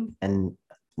weighing, and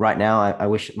right now I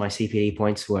wish my CPD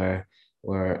points were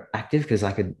active because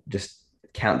I could just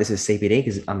count this as CPD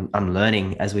because I'm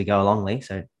learning as we go along, Lee.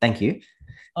 So thank you.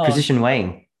 Oh, Precision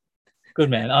weighing. good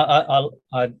man.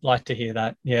 I'd like to hear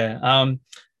that. Yeah.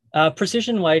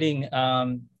 Precision weighting.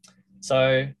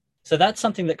 So that's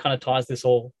something that kind of ties this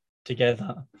all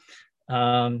together.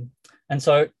 And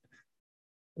so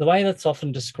the way that's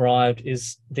often described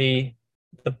is the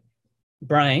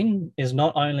brain is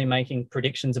not only making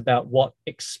predictions about what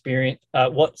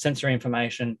sensory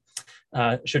information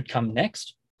should come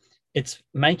next, it's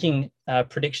making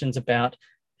predictions about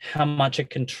how much it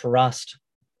can trust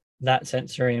that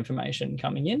sensory information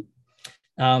coming in,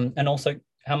 and also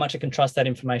how much it can trust that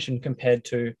information compared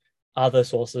to other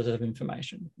sources of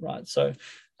information, right? So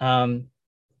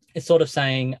it's sort of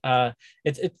saying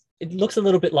it looks a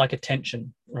little bit like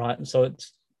attention, right? And so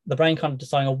it's the brain kind of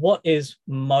deciding what is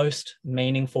most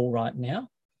meaningful right now,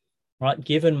 right?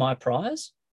 Given my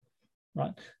prize,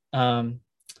 right? And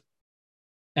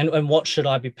what should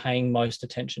I be paying most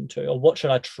attention to, or what should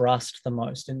I trust the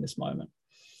most in this moment,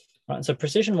 right? So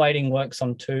precision weighting works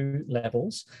on two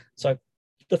levels. So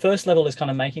the first level is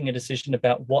kind of making a decision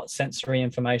about what sensory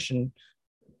information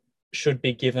should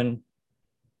be given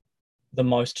the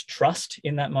most trust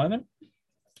in that moment.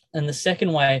 And the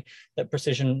second way that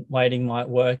precision weighting might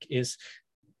work is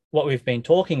what we've been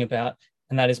talking about,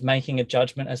 and that is making a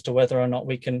judgment as to whether or not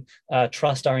we can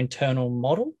trust our internal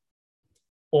model,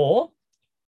 or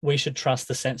we should trust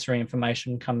the sensory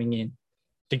information coming in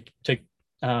to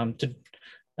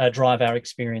drive our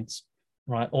experience,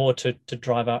 right, or to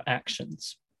drive our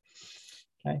actions.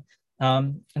 Okay,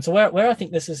 and so where I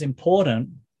think this is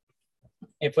important,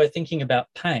 if we're thinking about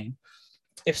pain,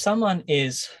 if someone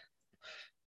is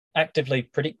actively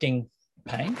predicting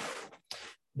pain,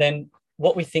 then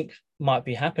what we think might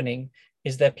be happening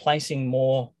is they're placing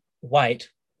more weight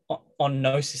on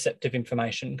nociceptive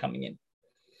information coming in,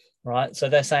 right? So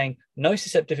they're saying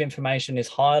nociceptive information is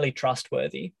highly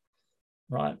trustworthy,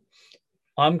 right?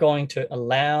 I'm going to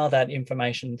allow that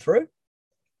information through.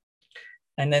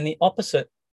 And then the opposite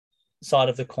side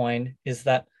of the coin is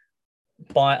that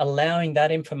by allowing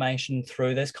that information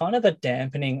through, there's kind of a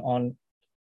dampening on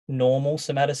normal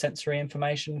somatosensory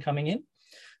information coming in.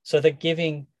 So they're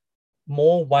giving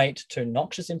more weight to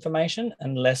noxious information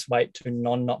and less weight to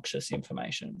non-noxious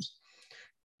information.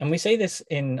 And we see this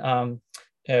in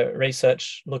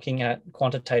research looking at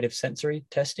quantitative sensory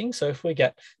testing. So if we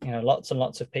get lots and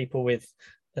lots of people with,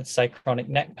 let's say, chronic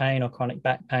neck pain or chronic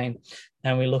back pain,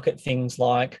 and we look at things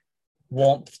like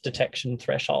warmth detection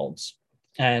thresholds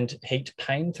and heat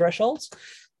pain thresholds,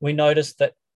 we notice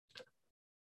that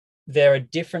there are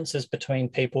differences between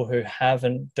people who have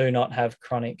and do not have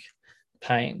chronic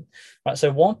pain, right?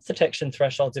 So warmth detection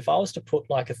thresholds, if I was to put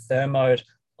like a thermode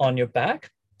on your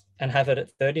back and have it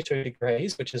at 32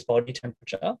 degrees, which is body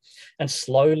temperature, and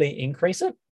slowly increase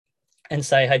it and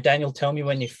say, hey, Daniel, tell me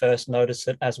when you first notice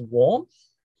it as warm,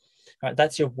 right?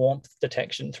 That's your warmth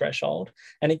detection threshold.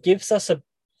 And it gives us a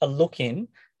look in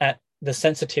at the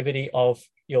sensitivity of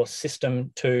your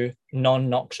system to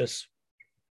non-noxious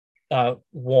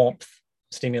warmth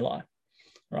stimuli,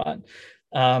 right?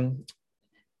 And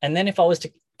then if I was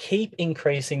to keep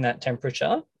increasing that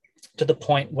temperature to the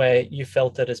point where you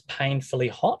felt it as painfully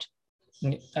hot,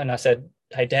 and I said,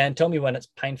 hey, Dan, tell me when it's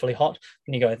painfully hot,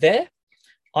 and you go there,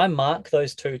 I mark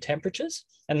those two temperatures,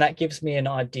 and that gives me an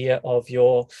idea of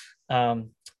your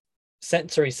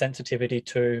sensory sensitivity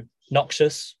to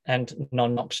noxious and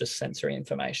non-noxious sensory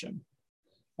information.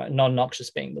 Right?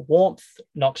 Non-noxious being the warmth,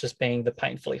 noxious being the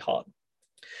painfully hot.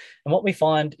 And what we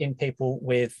find in people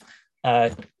with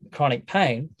chronic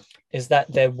pain is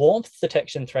that their warmth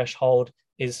detection threshold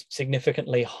is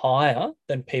significantly higher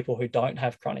than people who don't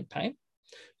have chronic pain,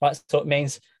 right? So it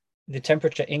means the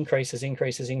temperature increases,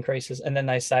 and then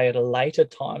they say at a later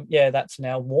time, yeah, that's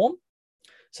now warm.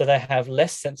 So they have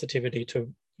less sensitivity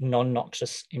to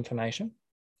non-noxious information.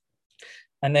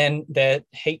 And then their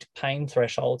heat pain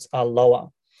thresholds are lower,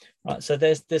 right? So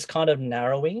there's this kind of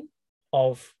narrowing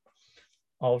of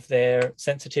their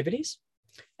sensitivities.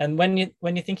 And when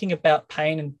you're thinking about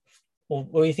pain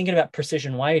or you're thinking about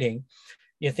precision weighting,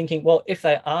 you're thinking, well, if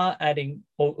they are adding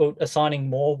or assigning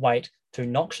more weight to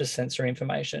noxious sensory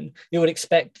information, you would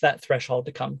expect that threshold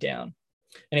to come down.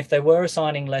 And if they were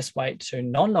assigning less weight to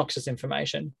non-noxious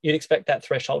information, you'd expect that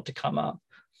threshold to come up.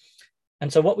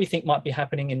 And so what we think might be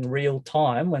happening in real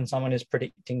time when someone is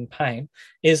predicting pain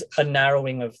is a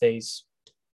narrowing of these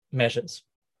measures.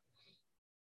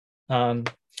 And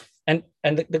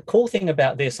the cool thing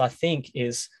about this, I think,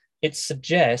 is it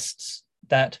suggests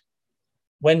that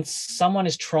when someone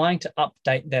is trying to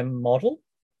update their model,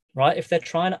 right, if they're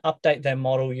trying to update their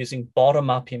model using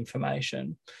bottom-up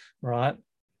information, right,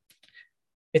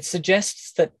 it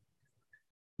suggests that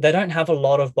they don't have a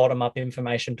lot of bottom-up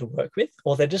information to work with,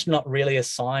 or they're just not really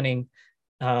assigning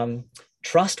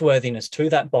trustworthiness to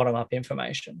that bottom-up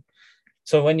information.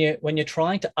 So when you're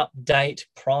trying to update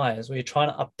priors, or you're trying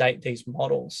to update these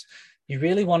models, you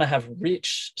really want to have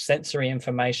rich sensory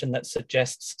information that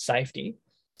suggests safety.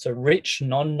 So rich,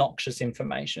 non-noxious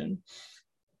information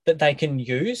that they can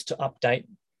use to update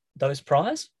those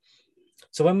priors.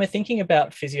 So when we're thinking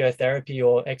about physiotherapy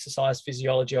or exercise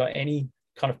physiology or any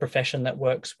kind of profession that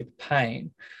works with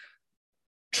pain,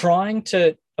 trying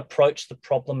to approach the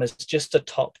problem as just a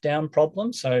top-down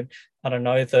problem. So I don't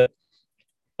know, the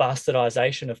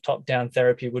bastardization of top-down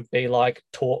therapy would be like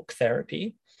talk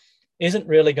therapy, isn't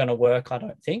really going to work, I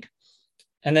don't think.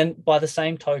 And then by the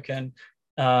same token,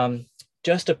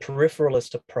 just a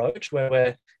peripheralist approach where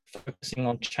we're focusing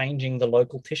on changing the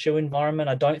local tissue environment,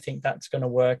 I don't think that's going to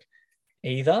work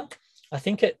either. I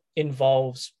think it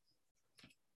involves,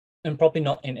 and probably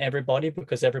not in everybody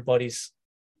because everybody's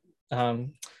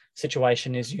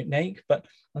situation is unique, but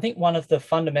I think one of the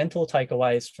fundamental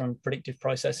takeaways from predictive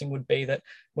processing would be that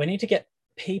we need to get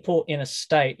people in a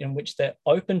state in which they're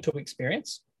open to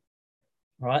experience,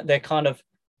 right? They're kind of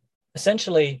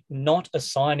essentially not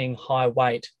assigning high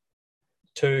weight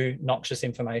to noxious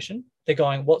information. They're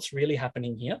going, what's really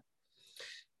happening here?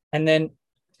 And then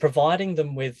providing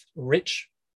them with rich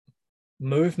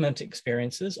movement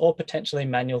experiences or potentially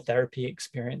manual therapy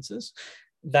experiences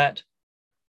that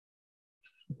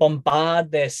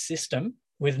bombard their system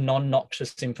with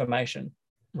non-noxious information,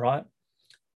 right?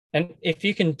 And if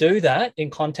you can do that in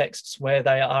contexts where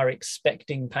they are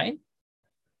expecting pain,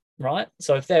 right?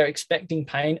 So if they're expecting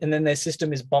pain and then their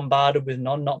system is bombarded with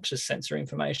non-noxious sensory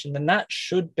information, then that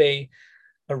should be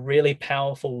a really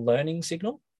powerful learning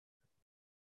signal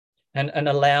and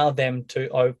allow them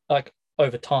to, like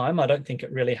over time, I don't think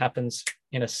it really happens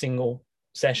in a single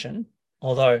session,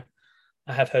 although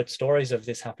I have heard stories of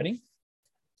this happening.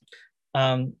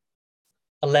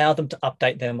 Allow them to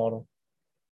update their model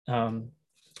and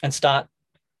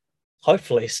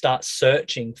hopefully start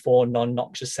searching for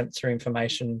non-noxious sensory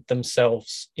information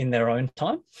themselves in their own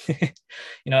time.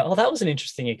 Oh, that was an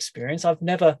interesting experience. I've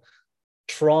never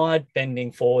tried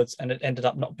bending forwards and it ended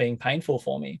up not being painful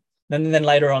for me. And then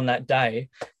later on that day,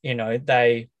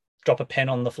 they drop a pen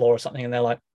on the floor or something and they're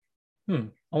like, I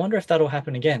wonder if that'll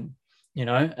happen again,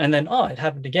 and then, it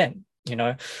happened again,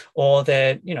 or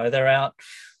they're out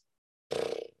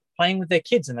playing with their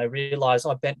kids and they realize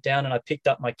I bent down and I picked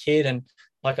up my kid and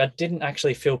like I didn't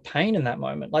actually feel pain in that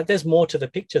moment. Like there's more to the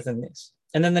picture than this.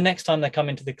 And then the next time they come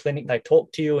into the clinic, they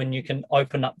talk to you and you can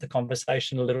open up the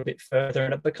conversation a little bit further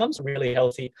and it becomes a really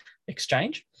healthy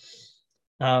exchange.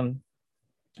 And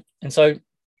so,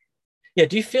 yeah,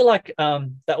 do you feel like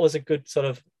that was a good sort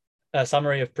of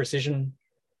summary of precision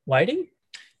weighting?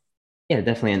 Yeah,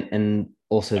 definitely. And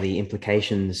also the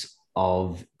implications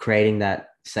of creating that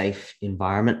safe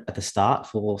environment at the start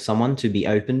for someone to be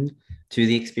open to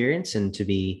the experience and to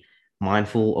be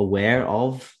mindful, aware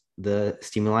of the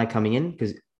stimuli coming in.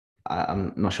 Because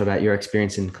I'm not sure about your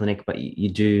experience in clinic, but you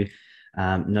do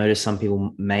notice some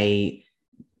people may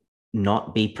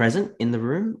not be present in the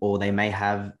room, or they may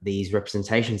have these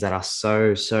representations that are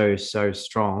so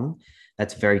strong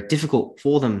that's very difficult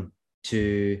for them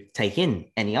to take in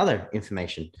any other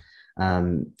information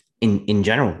in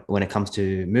general when it comes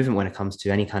to movement, when it comes to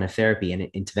any kind of therapy and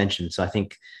intervention. So I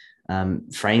think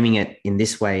framing it in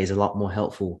this way is a lot more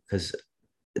helpful because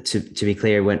to be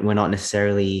clear, we're not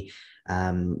necessarily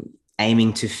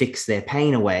aiming to fix their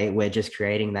pain away. We're just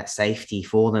creating that safety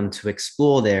for them to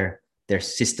explore their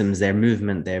systems, their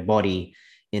movement, their body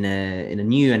in a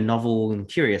new and novel and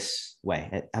curious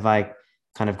way. Have I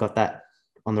kind of got that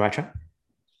on the right track?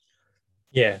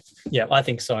 Yeah, I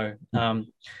think so.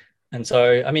 And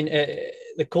so, I mean,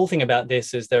 the cool thing about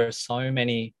this is there are so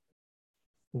many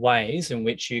ways in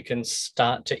which you can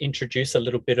start to introduce a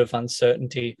little bit of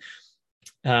uncertainty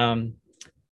from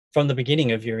the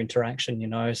beginning of your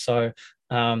interaction, So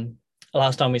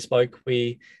last time we spoke,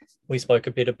 we spoke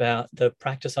a bit about the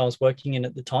practice I was working in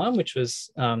at the time, which was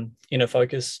inner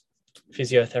focus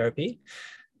physiotherapy,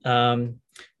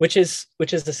 which is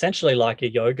essentially like a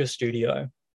yoga studio,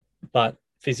 but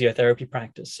physiotherapy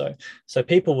practice. So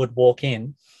people would walk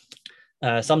in,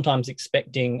 sometimes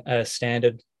expecting a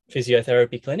standard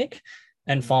physiotherapy clinic,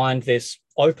 and find this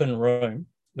open room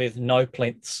with no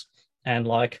plinths and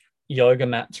like yoga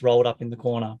mats rolled up in the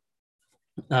corner.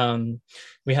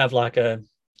 We have like a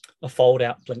fold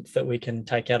out plinth that we can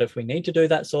take out if we need to do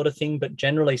that sort of thing. But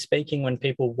generally speaking, when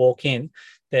people walk in,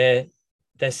 they're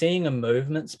seeing a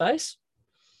movement space,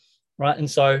 right? And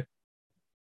so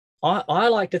I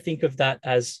like to think of that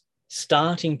as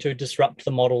starting to disrupt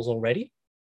the models already,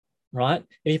 right?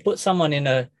 If you put someone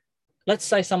in let's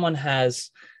say someone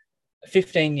has a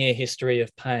 15-year history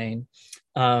of pain,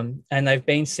 and they've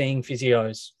been seeing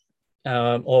physios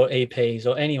or EPs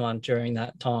or anyone during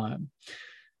that time.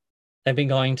 They've been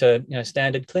going to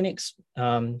standard clinics,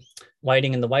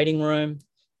 waiting in the waiting room,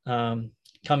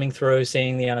 coming through,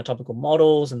 seeing the anatomical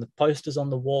models and the posters on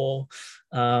the wall.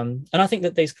 And I think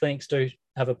that these clinics do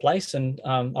have a place, and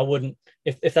I wouldn't,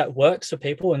 if that works for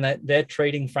people and that their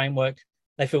treating framework,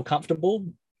 they feel comfortable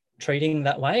treating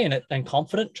that way and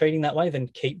confident treating that way, then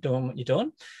keep doing what you're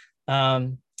doing.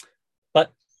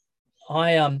 But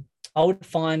I would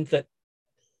find that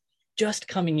just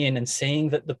coming in and seeing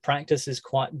that the practice is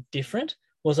quite different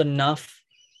was enough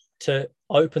to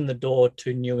open the door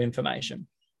to new information.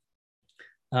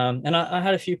 And I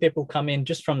had a few people come in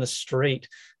just from the street,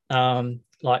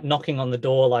 like knocking on the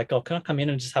door, like, oh, can I come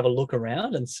in and just have a look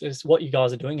around? And it's what you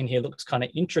guys are doing in here looks kind of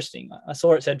interesting. I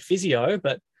saw it said physio,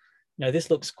 but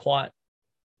this looks quite,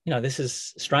 this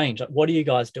is strange. Like, what are you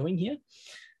guys doing here?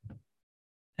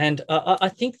 And I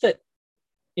think that,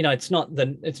 it's not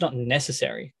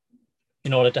necessary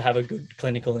in order to have a good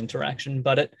clinical interaction,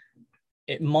 but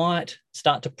it might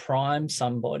start to prime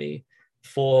somebody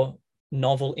for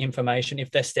novel information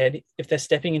if they're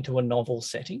stepping into a novel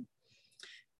setting.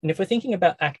 And if we're thinking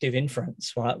about active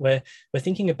inference, right, we're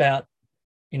thinking about,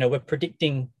 we're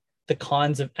predicting the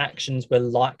kinds of actions we're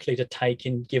likely to take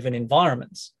in given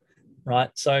environments, right?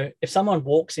 So if someone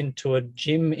walks into a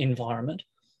gym environment,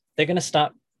 they're going to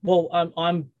start,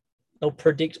 they'll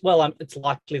predict, it's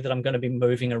likely that I'm going to be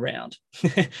moving around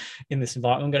in this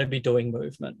environment. I'm going to be doing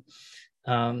movement.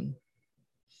 And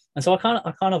so I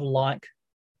kind of like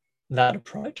that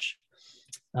approach.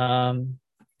 I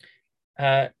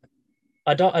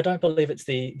don't believe it's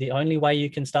the only way you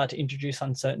can start to introduce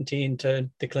uncertainty into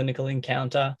the clinical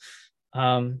encounter.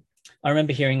 I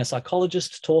remember hearing a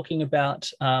psychologist talking about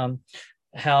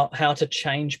how to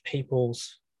change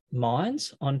people's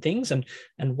minds on things, and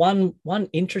one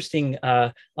interesting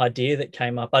idea that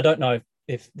came up. I don't know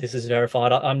if this is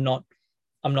verified. I'm not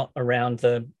around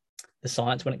the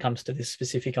science when it comes to this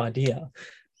specific idea,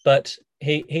 but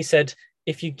he said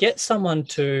if you get someone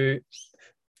to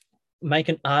make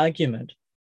an argument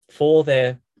for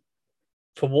their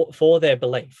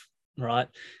belief, right,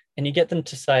 and you get them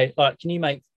to say, all right, can you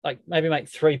make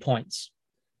 3 points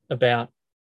about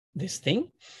this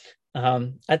thing?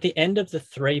 At the end of the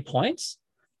 3 points,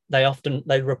 they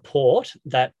report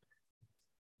that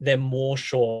they're more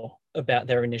sure about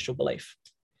their initial belief,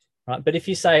 right? But if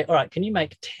you say, all right, can you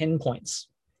make 10 points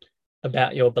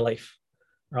about your belief,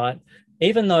 right?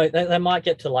 Even though they might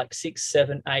get to like 6,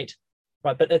 7, 8,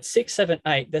 right? But at 6, 7,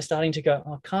 8, they're starting to go,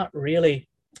 I can't really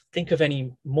think of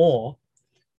any more,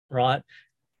 right?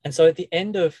 And so at the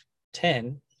end of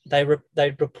 10, they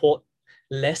report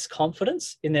less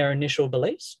confidence in their initial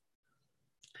beliefs.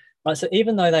 Right, so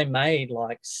even though they made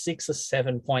like 6 or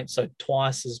 7 points, so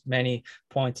twice as many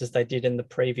points as they did in the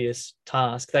previous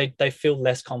task, they feel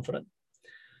less confident.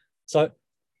 So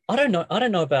I don't know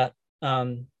about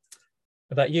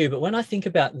you, but when I think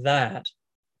about that,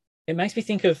 it makes me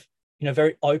think of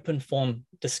very open form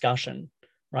discussion,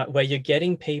 right, where you're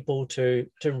getting people to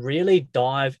really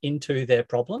dive into their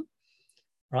problem,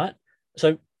 right?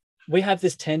 So we have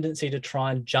this tendency to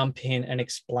try and jump in and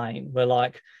explain. We're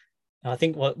like, I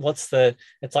think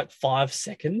it's like 5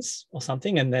 seconds or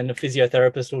something. And then a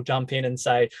physiotherapist will jump in and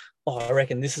say, oh, I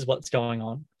reckon this is what's going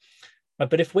on. Right?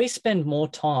 But if we spend more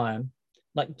time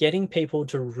like getting people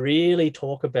to really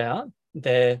talk about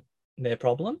their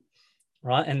problem,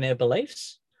 right, and their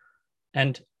beliefs,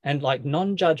 and like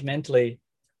non-judgmentally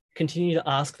continue to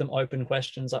ask them open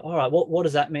questions like, all right, what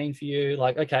does that mean for you?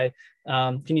 Like, okay,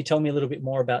 can you tell me a little bit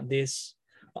more about this?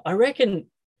 I reckon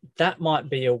that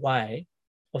might be a way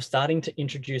of starting to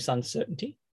introduce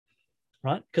uncertainty,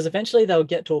 right? Because eventually they'll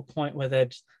get to a point where they're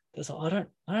like, I don't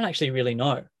actually really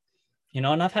know,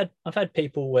 And I've had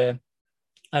people where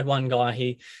I had one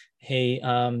guy, he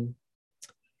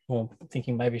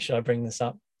thinking maybe should I bring this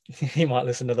up? He might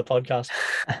listen to the podcast.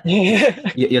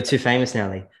 You're too famous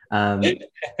now, Lee.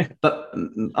 But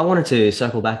I wanted to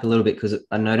circle back a little bit because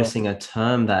I'm noticing a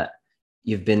term that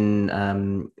you've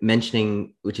been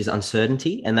mentioning, which is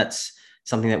uncertainty, and that's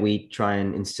something that we try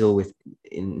and instill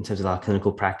in terms of our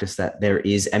clinical practice, that there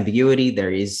is ambiguity,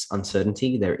 there is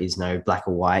uncertainty, there is no black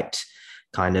or white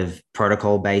kind of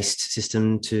protocol-based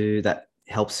system that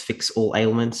helps fix all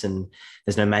ailments, and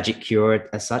there's no magic cure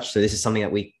as such. So this is something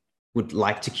that we would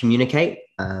like to communicate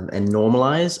and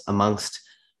normalize amongst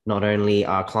not only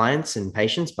our clients and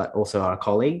patients, but also our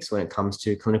colleagues when it comes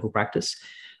to clinical practice.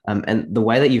 And the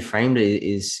way that you framed it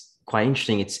is quite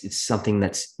interesting. It's something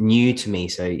that's new to me.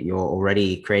 So you're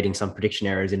already creating some prediction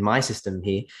errors in my system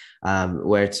here,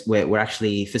 where we're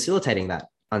actually facilitating that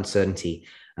uncertainty.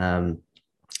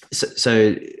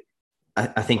 So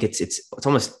I think it's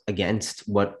almost against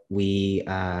what we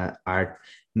are. I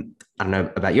don't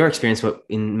know about your experience, but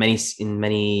in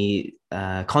many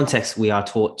contexts, we are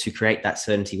taught to create that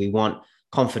certainty. We want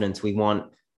confidence. We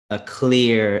want a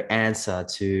clear answer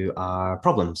to our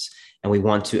problems, and we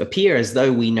want to appear as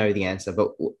though we know the answer.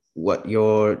 But what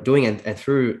you're doing, and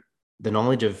through the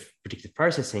knowledge of predictive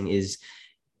processing, is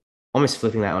almost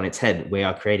flipping that on its head. We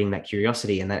are creating that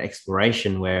curiosity and that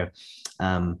exploration where,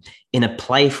 in a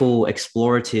playful,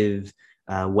 explorative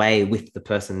way, with the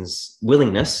person's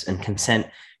willingness and consent,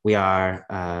 we are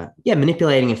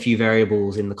manipulating a few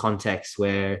variables in the context,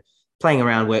 where playing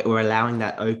around, we're allowing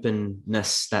that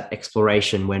openness, that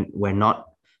exploration, when we're not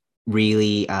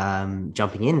really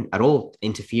jumping in at all,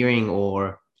 interfering,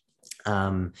 or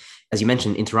as you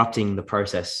mentioned, interrupting the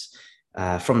process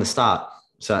from the start.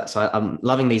 So I'm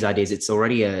loving these ideas. It's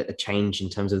already a change in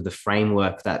terms of the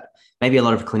framework that maybe a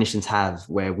lot of clinicians have,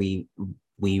 where we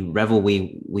revel,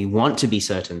 we want to be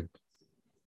certain.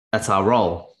 That's our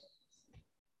role.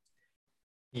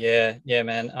 Yeah,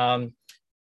 man.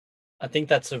 I think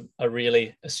that's a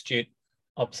really astute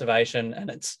observation, and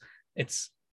it's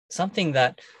something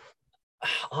that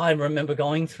I remember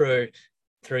going through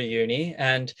uni,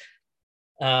 and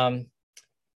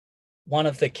one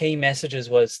of the key messages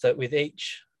was that with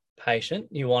each patient,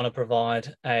 you want to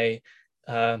provide a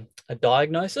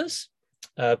diagnosis,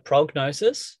 a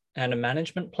prognosis, and a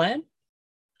management plan.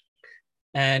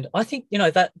 And I think,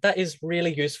 that is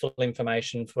really useful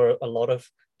information for a lot of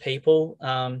people.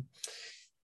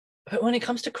 But when it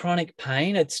comes to chronic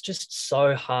pain, it's just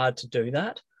so hard to do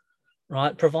that,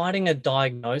 right? Providing a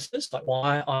diagnosis, like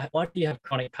why do you have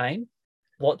chronic pain?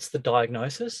 What's the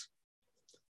diagnosis?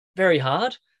 Very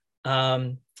hard.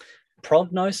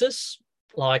 Prognosis,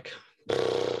 like,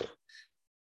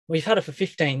 we've had it for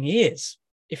 15 years.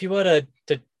 If you were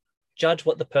to judge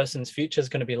what the person's future is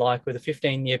going to be like with a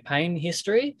 15-year pain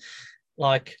history,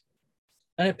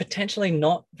 and it potentially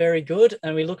not very good.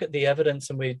 And we look at the evidence,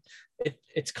 and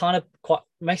it's kind of quite,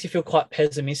 makes you feel quite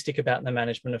pessimistic about the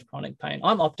management of chronic pain.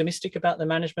 I'm optimistic about the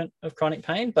management of chronic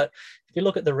pain, but if you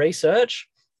look at the research,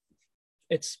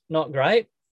 it's not great.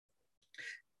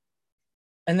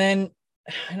 And then,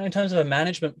 in terms of a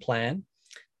management plan,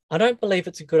 I don't believe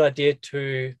it's a good idea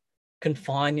to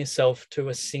confine yourself to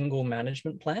a single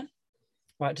management plan,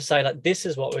 right? To say, like, this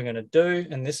is what we're going to do,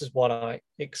 and this is what I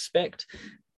expect,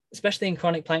 especially in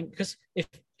chronic pain, because if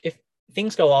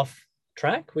things go off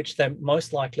track, which they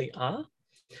most likely are,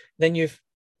 then you've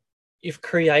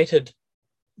created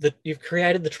the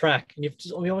track, and you're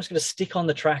almost going to stick on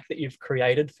the track that you've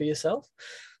created for yourself.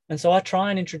 And so I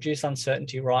try and introduce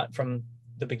uncertainty right from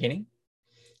the beginning,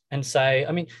 and say,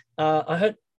 I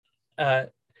heard,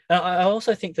 I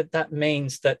also think that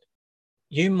means that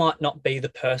you might not be the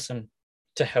person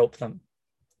to help them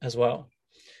as well,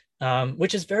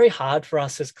 which is very hard for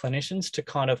us as clinicians to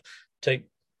kind of to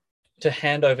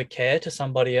hand over care to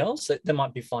somebody else. There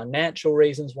might be financial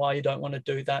reasons why you don't want to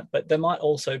do that, but there might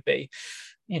also be,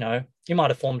 you might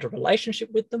have formed a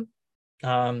relationship with them.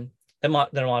 There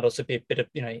might also be a bit of,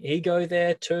 ego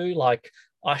there too, like,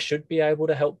 I should be able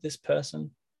to help this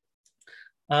person.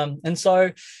 And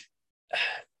so,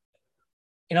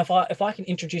 if I can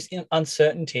introduce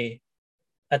uncertainty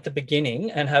at the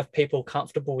beginning and have people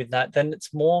comfortable with that, then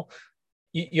it's more,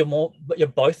 you're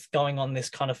both going on this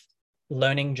kind of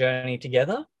learning journey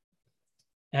together.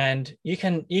 And you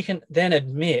can then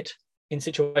admit in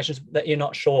situations that you're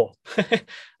not sure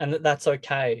and that's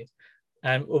okay.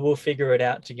 And we'll figure it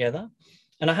out together.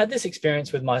 And I had this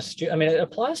experience with my students. It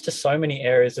applies to so many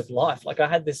areas of life. Like, I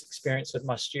had this experience with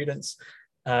my students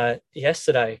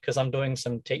yesterday, because I'm doing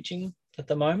some teaching at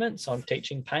the moment. So I'm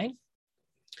teaching pain.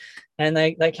 And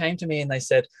they came to me and they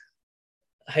said,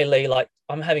 hey, Lee, like,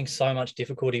 I'm having so much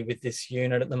difficulty with this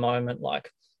unit at the moment.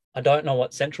 Like, I don't know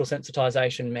what central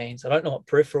sensitization means. I don't know what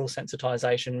peripheral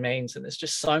sensitization means. And there's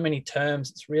just so many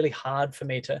terms. It's really hard for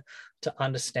me to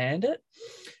understand it.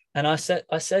 And I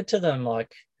said to them,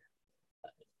 like,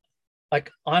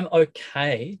 I'm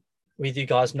okay with you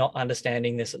guys not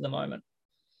understanding this at the moment.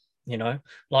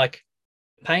 Like,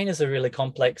 pain is a really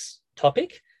complex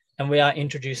topic, and we are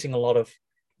introducing a lot of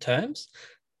terms.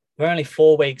 We're only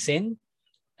 4 weeks in,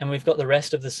 and we've got the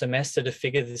rest of the semester to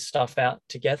figure this stuff out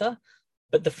together.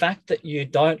 But the fact that you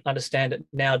don't understand it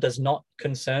now does not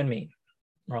concern me,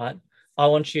 right? I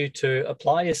want you to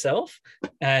apply yourself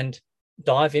and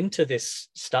dive into this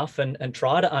stuff and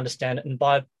try to understand it. And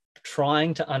by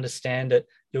trying to understand it,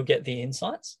 you'll get the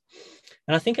insights.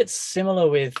 And I think it's similar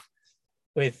with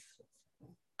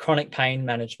chronic pain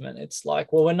management. It's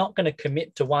like, well, we're not going to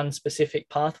commit to one specific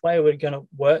pathway. We're going to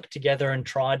work together and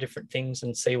try different things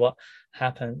and see what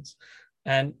happens.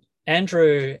 And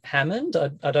Andrew Hammond,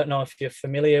 I don't know if you're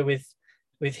familiar with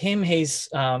him. He's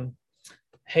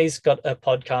got a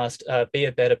podcast, Be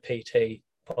a Better PT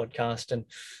podcast, and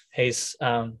he's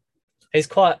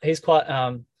quite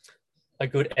a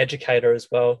good educator as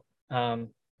well.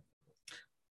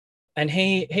 And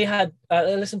he had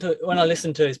when I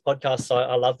listened to his podcasts,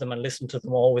 I loved them and listened to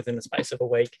them all within the space of a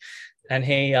week. And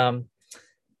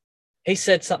he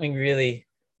said something really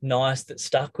nice that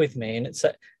stuck with me. And it's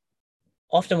that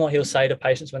often what he'll say to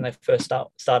patients when they first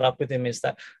start up with him is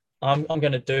that I'm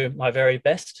going to do my very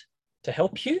best to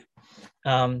help you.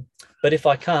 But if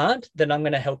I can't, then I'm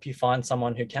going to help you find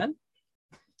someone who can.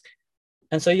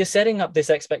 And so you're setting up this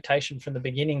expectation from the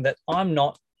beginning that I'm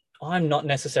not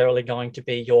necessarily going to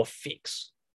be your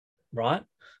fix, right?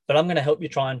 But I'm going to help you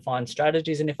try and find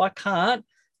strategies. And if I can't,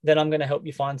 then I'm going to help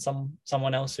you find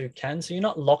someone else who can. So you're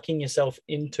not locking yourself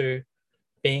into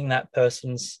being that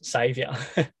person's savior,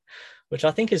 which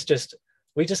I think is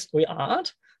we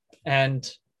aren't. And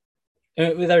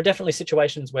there are definitely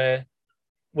situations where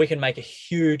we can make a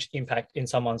huge impact in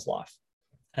someone's life.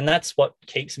 And that's what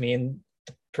keeps me in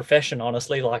the profession,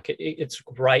 honestly. Like it's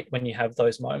great when you have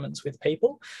those moments with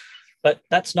people, but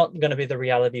that's not going to be the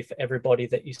reality for everybody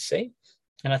that you see.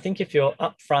 And I think if you're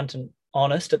upfront and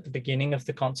honest at the beginning of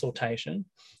the consultation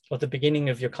or the beginning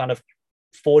of your kind of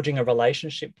forging a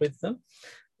relationship with them,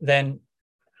 then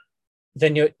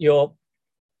you're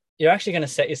actually going to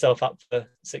set yourself up for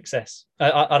success.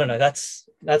 I don't know. That's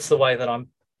the way that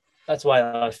that's why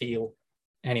I feel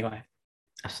anyway.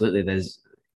 Absolutely.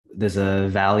 There's a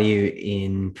value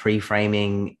in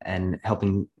pre-framing and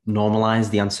helping normalize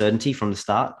the uncertainty from the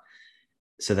start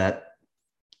so that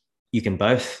you can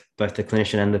both the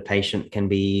clinician and the patient can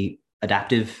be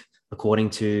adaptive according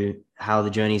to how the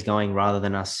journey is going, rather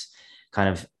than us kind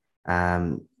of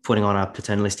putting on a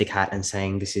paternalistic hat and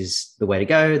saying, this is the way to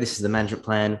go, this is the management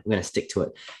plan, we're going to stick to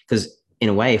it. Because in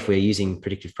a way, if we're using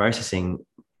predictive processing,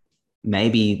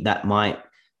 maybe that might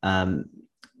kind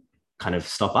of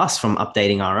stop us from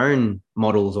updating our own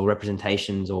models or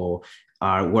representations or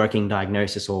our working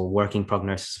diagnosis or working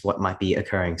prognosis of what might be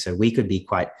occurring. So we could be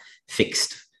quite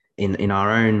fixed in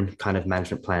our own kind of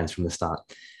management plans from the start.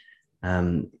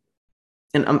 And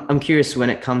I'm curious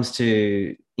when it comes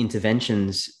to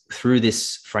interventions through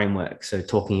this framework. So we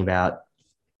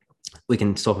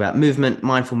can talk about movement,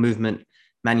 mindful movement,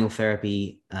 manual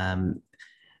therapy.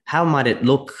 How might it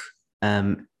look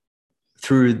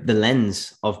through the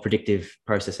lens of predictive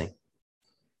processing?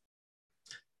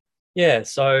 Yeah,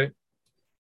 so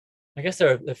I guess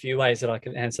there are a few ways that I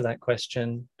can answer that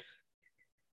question.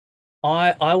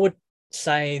 I would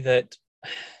say that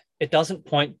it doesn't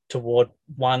point toward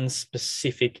one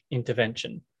specific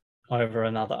intervention over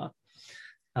another.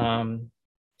 One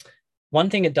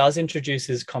thing it does introduce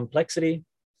is complexity,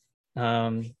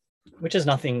 which is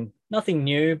nothing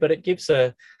new, but it gives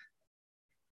a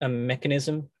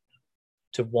mechanism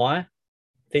to why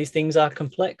these things are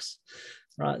complex,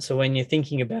 right? So when you're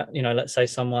thinking about, let's say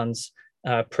someone's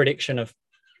prediction of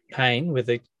pain with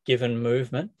a given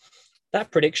movement, that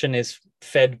prediction is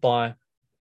fed by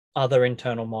other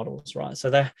internal models, right? So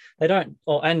they don't,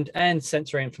 and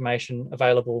sensory information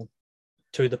available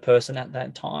to the person at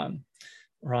that time,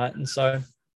 right? And so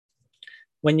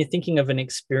when you're thinking of an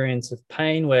experience of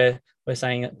pain, where we're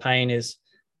saying that pain is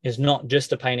not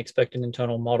just a pain expected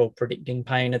internal model predicting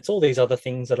pain, it's all these other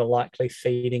things that are likely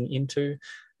feeding into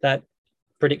that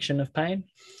prediction of pain.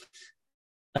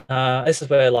 This is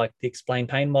where like the explain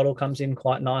pain model comes in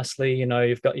quite nicely.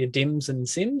 You've got your DIMS and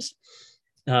SIMS.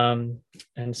 And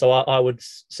so I would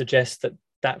suggest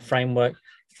that framework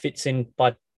fits in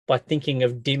by thinking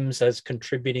of DIMS as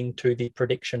contributing to the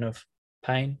prediction of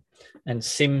pain, and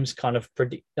SIMS kind of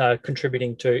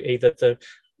contributing to either the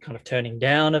kind of turning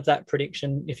down of that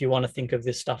prediction, if you want to think of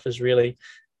this stuff as really,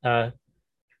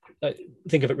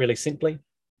 think of it really simply.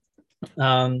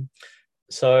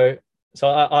 So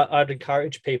I'd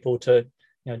encourage people to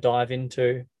dive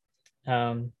into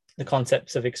the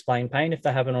concepts of explain pain if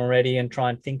they haven't already, and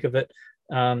try and think of it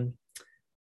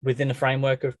within a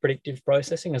framework of predictive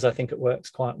processing, as I think it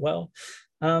works quite well.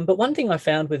 But one thing I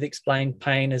found with explain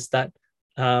pain is that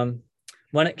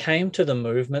when it came to the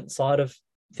movement side of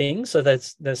things, so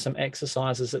there's some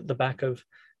exercises at the back of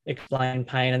explain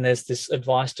pain, and there's this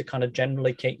advice to kind of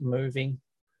generally keep moving,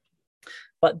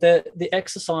 but the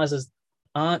exercises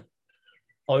aren't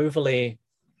overly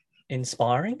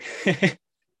inspiring.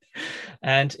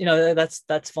 And,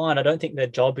 that's fine. I don't think their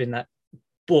job in that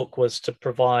book was to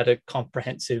provide a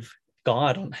comprehensive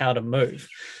guide on how to move.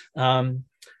 And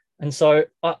so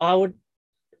I would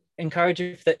encourage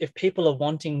you that if people are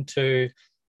wanting to,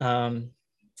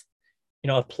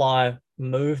 apply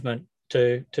movement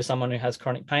to someone who has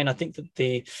chronic pain, I think that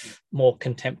the more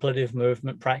contemplative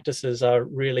movement practices are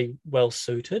really well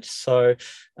suited. So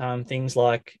things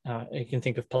like you can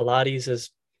think of Pilates as,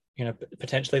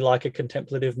 potentially like a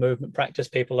contemplative movement practice.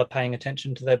 People are paying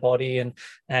attention to their body,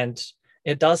 and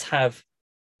it does have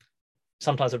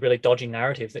sometimes a really dodgy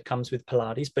narrative that comes with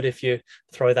Pilates. But if you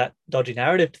throw that dodgy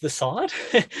narrative to the side,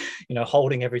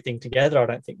 holding everything together, I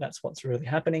don't think that's what's really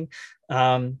happening.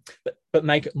 But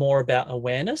make it more about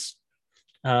awareness.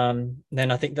 Then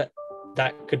I think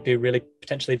that could be really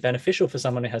potentially beneficial for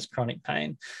someone who has chronic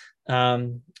pain.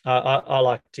 I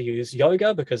like to use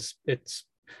yoga because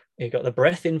you've got the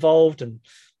breath involved, and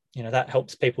that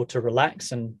helps people to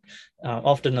relax, and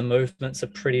often the movements are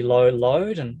pretty low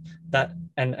load and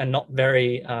not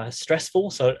very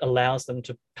stressful, so it allows them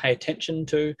to pay attention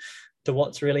to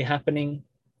what's really happening.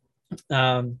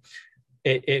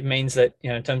 It means that,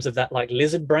 in terms of that like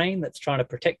lizard brain that's trying to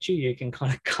protect you, you can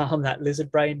kind of calm that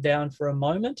lizard brain down for a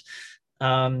moment.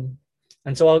 And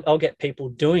so I'll get people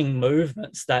doing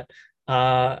movements that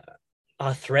are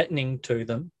threatening to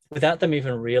them without them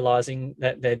even realizing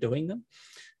that they're doing them.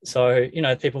 So,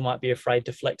 people might be afraid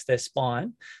to flex their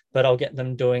spine, but I'll get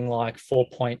them doing like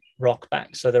 4-point rock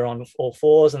back. So they're on all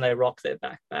fours and they rock their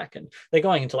back, and they're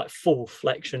going into like full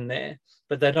flexion there,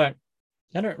 but they don't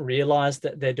realize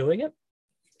that they're doing it.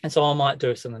 And so I might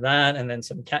do some of that, and then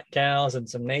some cat cows and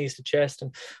some knees to chest,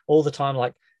 and all the time,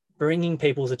 like bringing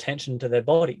people's attention to their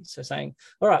bodies. So saying,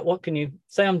 all right, what can you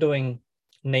say? I'm doing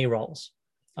knee rolls.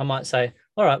 I might say,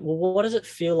 all right, well, what does it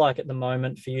feel like at the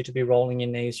moment for you to be rolling your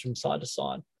knees from side to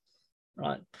side?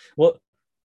 Right. What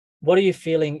are you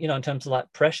feeling, in terms of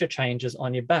like pressure changes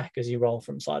on your back as you roll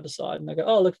from side to side? And they go,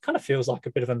 oh, look, it kind of feels like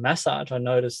a bit of a massage. I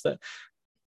noticed that,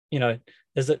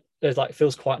 there's like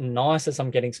feels quite nice as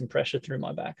I'm getting some pressure through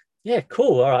my back. Yeah,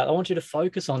 cool. All right. I want you to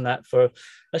focus on that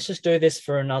let's just do this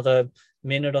for another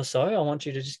minute or so. I want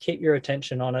you to just keep your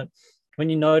attention on it. When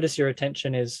you notice your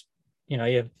attention is,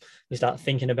 you start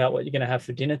thinking about what you're going to have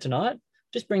for dinner tonight,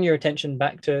 just bring your attention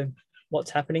back to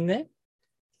what's happening there.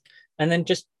 And then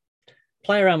just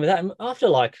play around with that. And after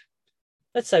let's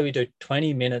say we do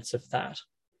 20 minutes of that,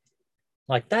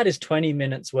 like that is 20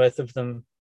 minutes worth of them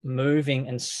moving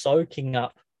and soaking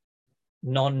up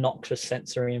non-noxious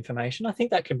sensory information. I think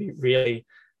that can be really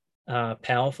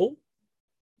powerful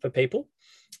for people.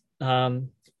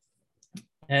 And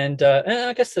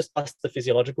I guess there's plus the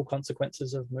physiological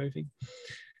consequences of moving.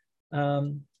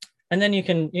 And then you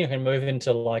can move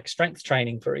into like strength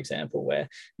training, for example, where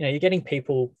you're getting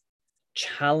people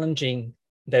challenging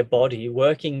their body,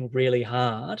 working really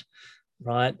hard,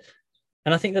 right?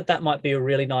 And I think that might be a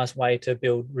really nice way to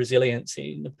build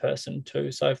resiliency in the person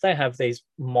too. So if they have these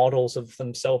models of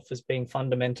themselves as being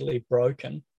fundamentally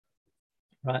broken,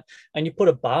 right, and you put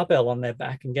a barbell on their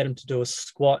back and get them to do a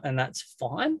squat, and that's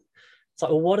fine. It's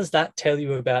like, well, what does that tell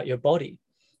you about your body,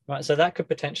 right? So that could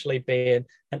potentially be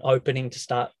an opening to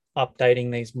start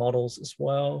updating these models as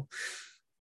well.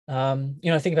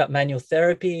 Think about manual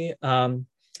therapy. I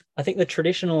think the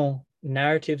traditional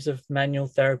narratives of manual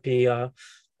therapy are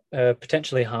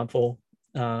potentially harmful,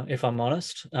 if I'm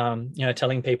honest.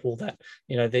 Telling people that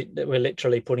that we're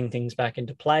literally putting things back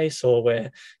into place, or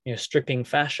we're stripping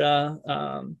fascia.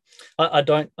 I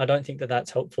don't think that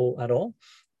that's helpful at all.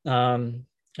 And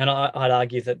I'd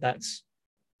argue that that's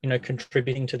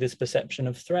contributing to this perception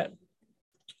of threat.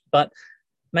 But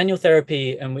manual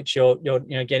therapy in which you're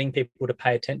getting people to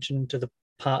pay attention to the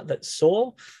part that's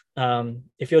sore,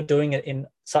 if you're doing it in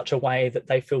such a way that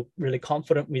they feel really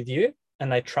confident with you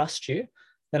and they trust you,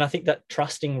 then I think that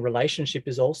trusting relationship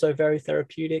is also very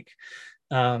therapeutic.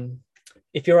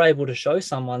 If you're able to show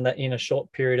someone that in a short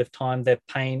period of time their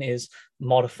pain is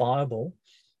modifiable,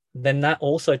 then that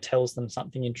also tells them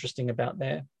something interesting about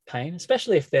their pain,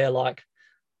 especially if they're like,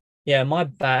 yeah, my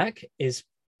back is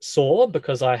sore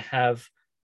because I have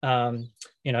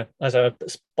as a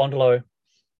spondylo,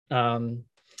 I've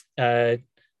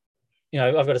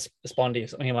got a spondy or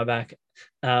something in my back.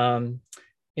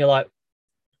 You're like,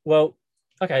 well,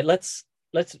 okay,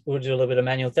 we'll do a little bit of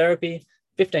manual therapy.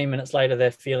 15 minutes later,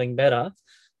 they're feeling better.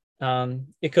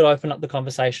 It could open up the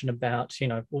conversation about,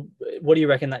 well, what do you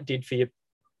reckon that did for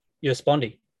your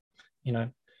spondy?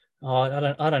 Oh,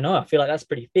 I don't know. I feel like that's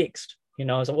pretty fixed. I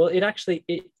was like, well, it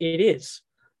is.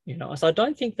 So I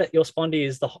don't think that your spondy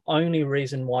is the only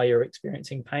reason why you're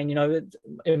experiencing pain.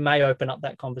 It may open up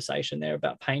that conversation there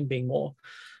about pain being more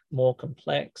more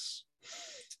complex.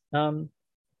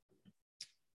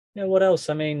 What else?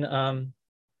 I mean, I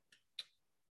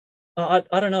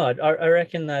don't know. I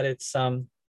reckon that it's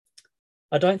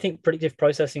I don't think predictive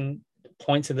processing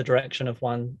points in the direction of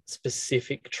one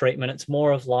specific treatment. It's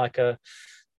more of like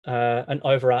an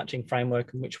overarching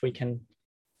framework in which we can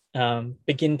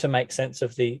begin to make sense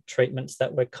of the treatments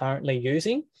that we're currently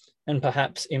using and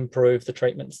perhaps improve the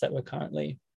treatments that we're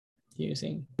currently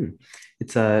using.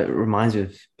 It reminds me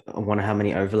of, I wonder how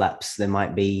many overlaps there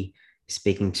might be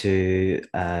speaking to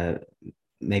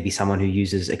maybe someone who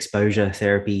uses exposure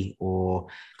therapy or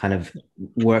kind of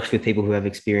works with people who have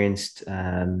experienced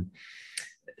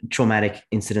traumatic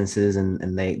incidences,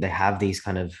 and they have these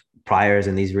kind of priors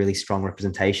and these really strong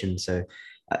representations. So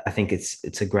I think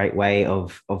it's a great way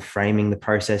of framing the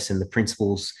process, and the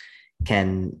principles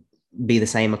can be the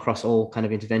same across all kind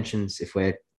of interventions if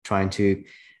we're trying to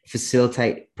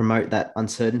facilitate, promote that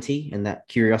uncertainty and that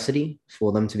curiosity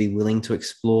for them to be willing to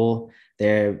explore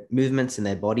their movements in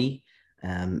their body.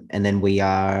 And then we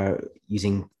are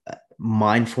using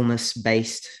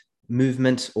mindfulness-based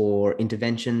movement or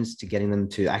interventions to getting them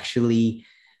to actually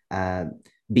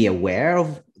be aware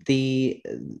of the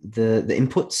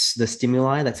inputs, the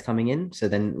stimuli that's coming in. So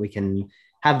then we can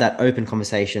have that open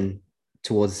conversation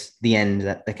towards the end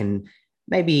that they can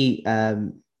maybe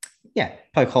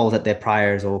poke holes at their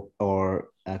priors or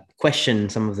question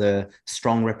some of the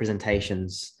strong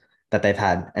representations that they've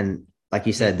had. And like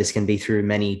you said, this can be through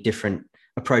many different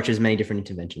approaches, many different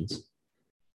interventions.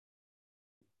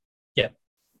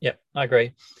 Yeah, I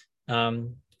agree. I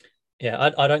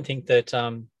don't think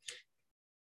that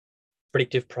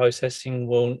predictive processing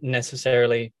will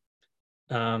necessarily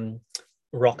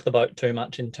rock the boat too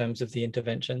much in terms of the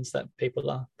interventions that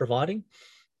people are providing.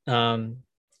 I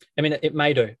mean, it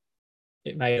may do.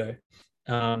 It may do.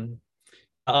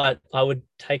 I would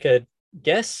take a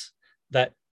guess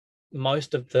that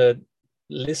most of the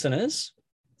listeners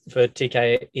for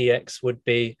TKEX would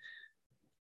be,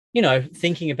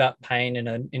 thinking about pain in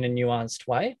a nuanced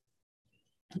way,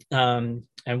 and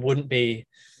wouldn't be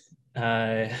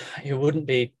kind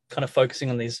of focusing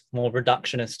on these more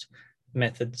reductionist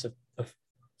methods of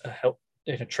help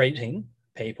treating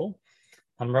people.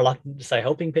 I'm reluctant to say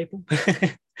helping people.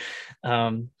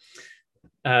 And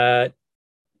that,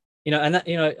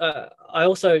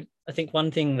 I think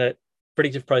one thing that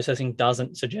predictive processing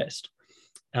doesn't suggest,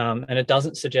 and it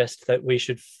doesn't suggest that we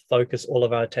should focus all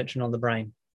of our attention on the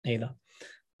brain either.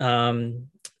 I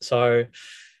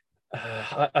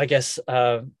guess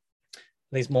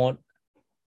these more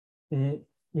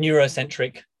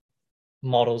neurocentric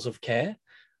models of care,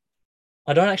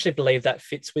 I don't actually believe that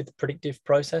fits with predictive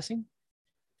processing,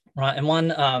 right? And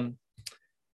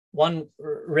one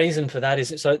reason for that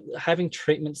is so having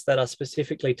treatments that are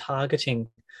specifically targeting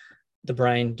the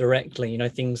brain directly,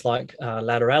 things like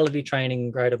laterality training,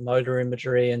 greater motor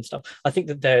imagery and stuff. I think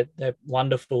that they're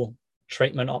wonderful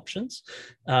treatment options,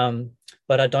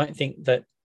 but I don't think that,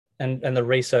 and the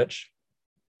research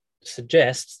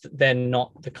suggests that they're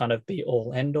not the kind of be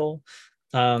all end all,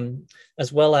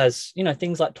 as well as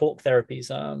things like talk therapies,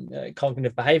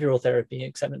 cognitive behavioral therapy,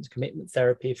 acceptance commitment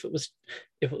therapy. If it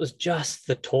was just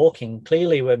the talking,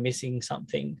 clearly we're missing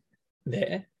something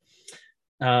there.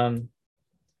 And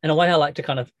a way I like to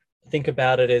kind of think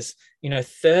about it is,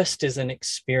 thirst is an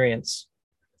experience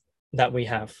that we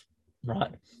have,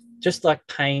 right? Just like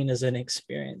pain is an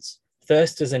experience,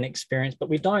 thirst is an experience, but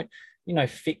we don't,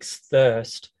 fix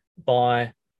thirst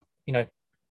by,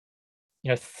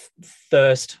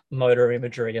 thirst motor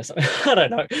imagery or something. I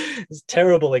don't know. It's a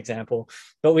terrible example,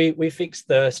 but we fix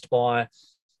thirst by,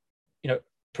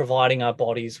 providing our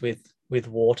bodies with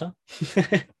water,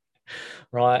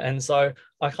 right? And so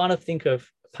I kind of think of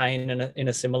pain in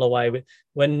a similar way.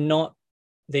 We're not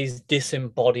these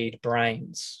disembodied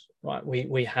brains, right?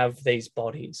 We have these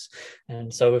bodies,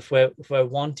 and so if we're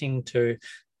wanting to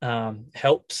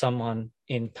help someone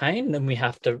in pain, then we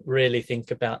have to really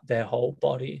think about their whole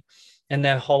body, and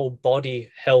their whole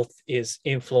body health is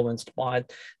influenced by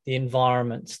the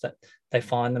environments that they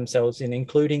find themselves in,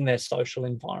 including their social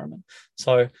environment.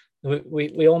 So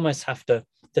we almost have to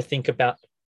think about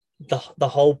the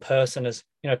whole person, as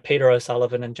Peter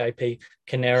O'Sullivan and JP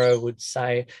Canero would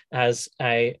say, as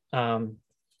a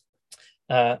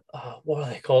what do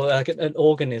they call it? Like an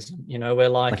organism. We're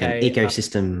like an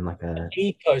ecosystem, like an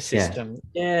ecosystem.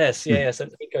 Yeah. Yes,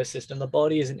 an ecosystem. The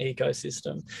body is an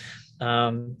ecosystem,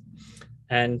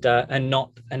 and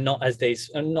not as these,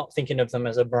 and not thinking of them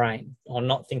as a brain, or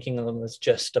not thinking of them as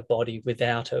just a body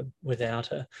without a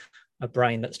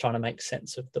brain that's trying to make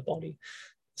sense of the body.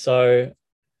 So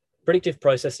predictive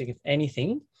processing, if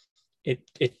anything,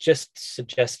 it just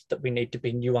suggests that we need to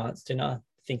be nuanced in our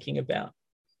thinking about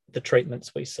the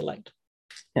treatments we select.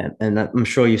 Yeah, and I'm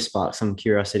sure you sparked some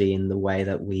curiosity in the way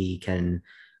that we can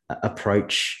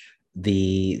approach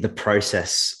the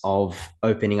process of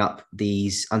opening up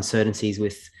these uncertainties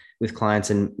with clients,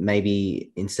 and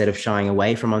maybe instead of shying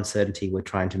away from uncertainty, we're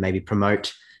trying to maybe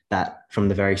promote that from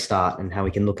the very start, and how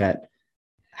we can look at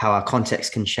how our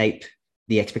context can shape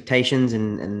the expectations,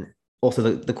 and also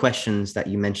the questions that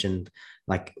you mentioned,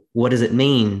 like what does it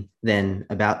mean then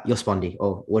about your spondy,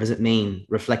 or what does it mean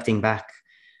reflecting back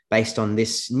based on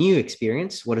this new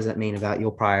experience? What does that mean about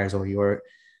your priors, or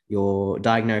your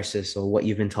diagnosis, or what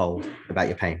you've been told about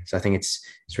your pain? So I think it's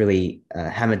really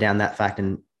hammered down that fact,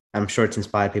 and I'm sure it's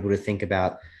inspired people to think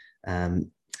about the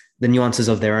nuances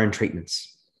of their own treatments.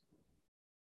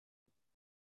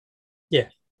 Yeah,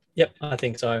 yep, I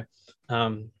think so.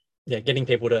 Getting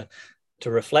people to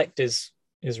reflect is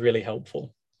really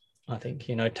helpful. I think,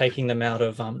 taking them out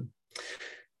of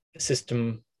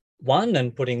system 1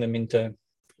 and putting them into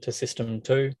system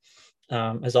 2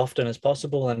 as often as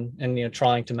possible, and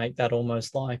trying to make that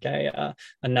almost like a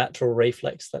natural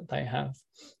reflex that they have.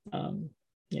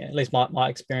 At least my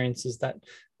experience is that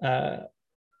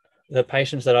the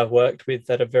patients that I've worked with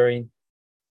that are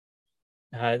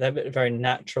they very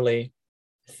naturally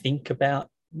think about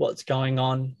what's going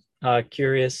on, are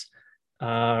curious,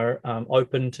 are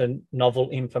open to novel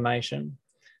information,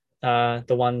 the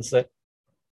ones that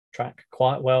track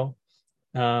quite well.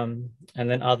 And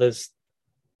then others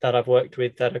that I've worked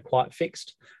with that are quite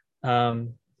fixed.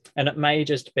 And it may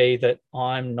just be that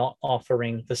I'm not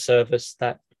offering the service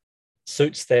that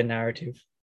suits their narrative,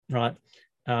 right?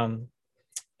 And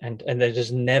they're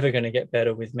just never going to get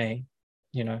better with me,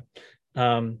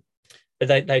 but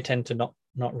they tend to not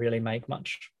really make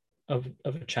much of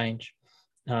a change.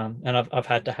 And I've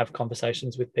had to have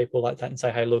conversations with people like that and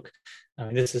say, hey, look, I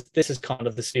mean, this is kind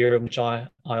of the sphere in which I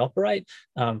operate,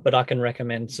 but I can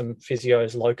recommend some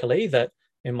physios locally that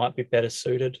it might be better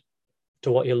suited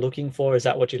to what you're looking for. Is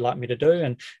that what you'd like me to do?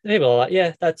 And people are like,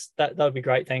 yeah, that would be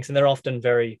great, thanks. And they're often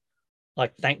very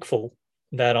thankful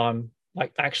that I'm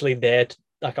actually there to,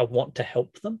 I want to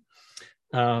help them.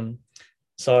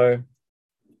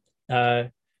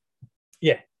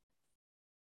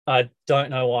 I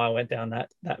don't know why I went down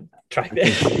that track there.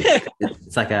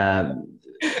 It's like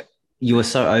you were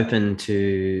so open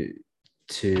to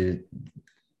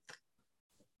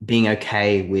being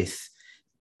okay with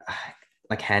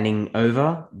handing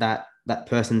over that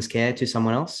person's care to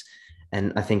someone else.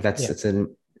 And I think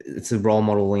it's a role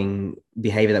modeling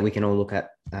behavior that we can all look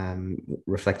at,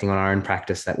 reflecting on our own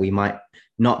practice, that we might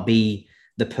not be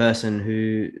the person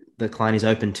who the client is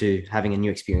open to having a new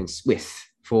experience with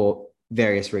for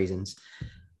various reasons.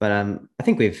 But I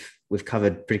think we've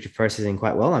covered predictive processing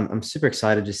quite well. I'm super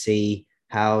excited to see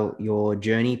how your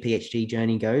PhD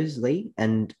journey goes, Lee.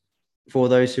 And for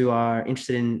those who are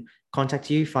interested in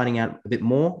contacting you, finding out a bit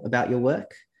more about your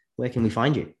work, where can we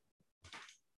find you?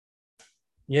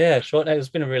 Yeah, sure. It's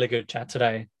been a really good chat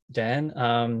today, Dan.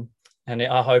 And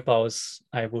I hope I was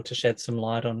able to shed some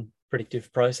light on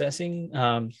predictive processing.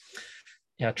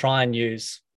 Try and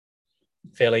use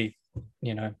fairly,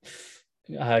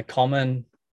 common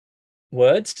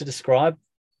words to describe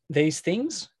these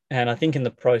things. And I think in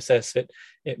the process,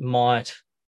 it might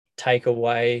take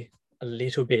away a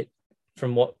little bit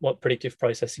from what predictive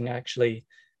processing actually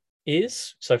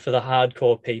is. So for the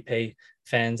hardcore PP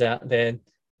fans out there,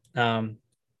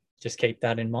 just keep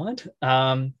that in mind.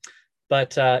 I hope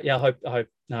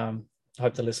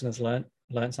the listeners learn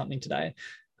something today.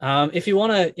 If you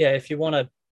want to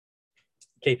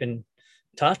keep in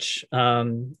touch,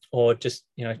 or just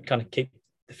kind of keep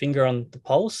the finger on the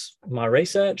pulse of my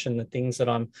research and the things that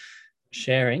I'm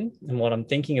sharing and what I'm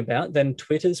thinking about, then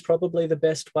Twitter's probably the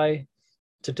best way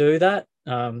to do that.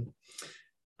 I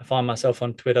find myself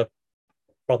on Twitter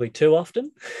probably too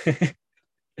often.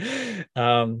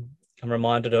 I'm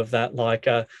reminded of that,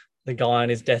 the guy on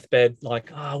his deathbed,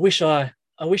 I wish I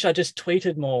just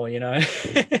tweeted more,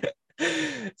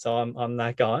 So I'm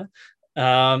that guy.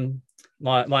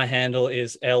 My handle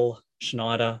is L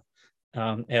Schneider,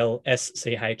 LSCHNEIDER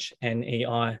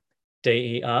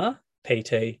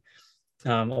PT.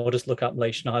 Or just look up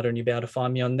Lee Schneider and you'll be able to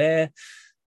find me on there.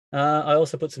 I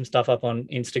also put some stuff up on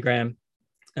Instagram,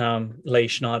 Lee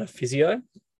Schneider Physio,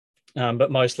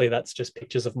 but mostly that's just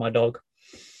pictures of my dog.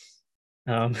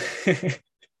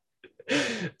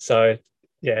 So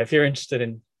yeah, if you're interested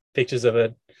in pictures of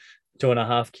a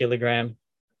 2.5 kilogram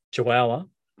Chihuahua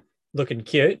looking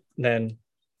cute, then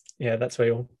yeah, that's where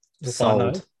you'll find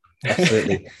those.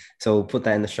 Absolutely. So we'll put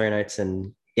that in the show notes,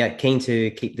 and yeah, keen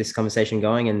to keep this conversation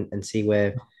going and see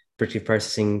where predictive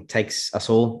processing takes us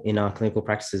all in our clinical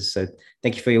practices. So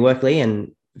thank you for your work, Lee,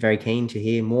 and very keen to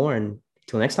hear more. And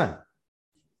till next time.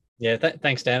 Yeah,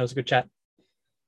 thanks, Dan. It was a good chat.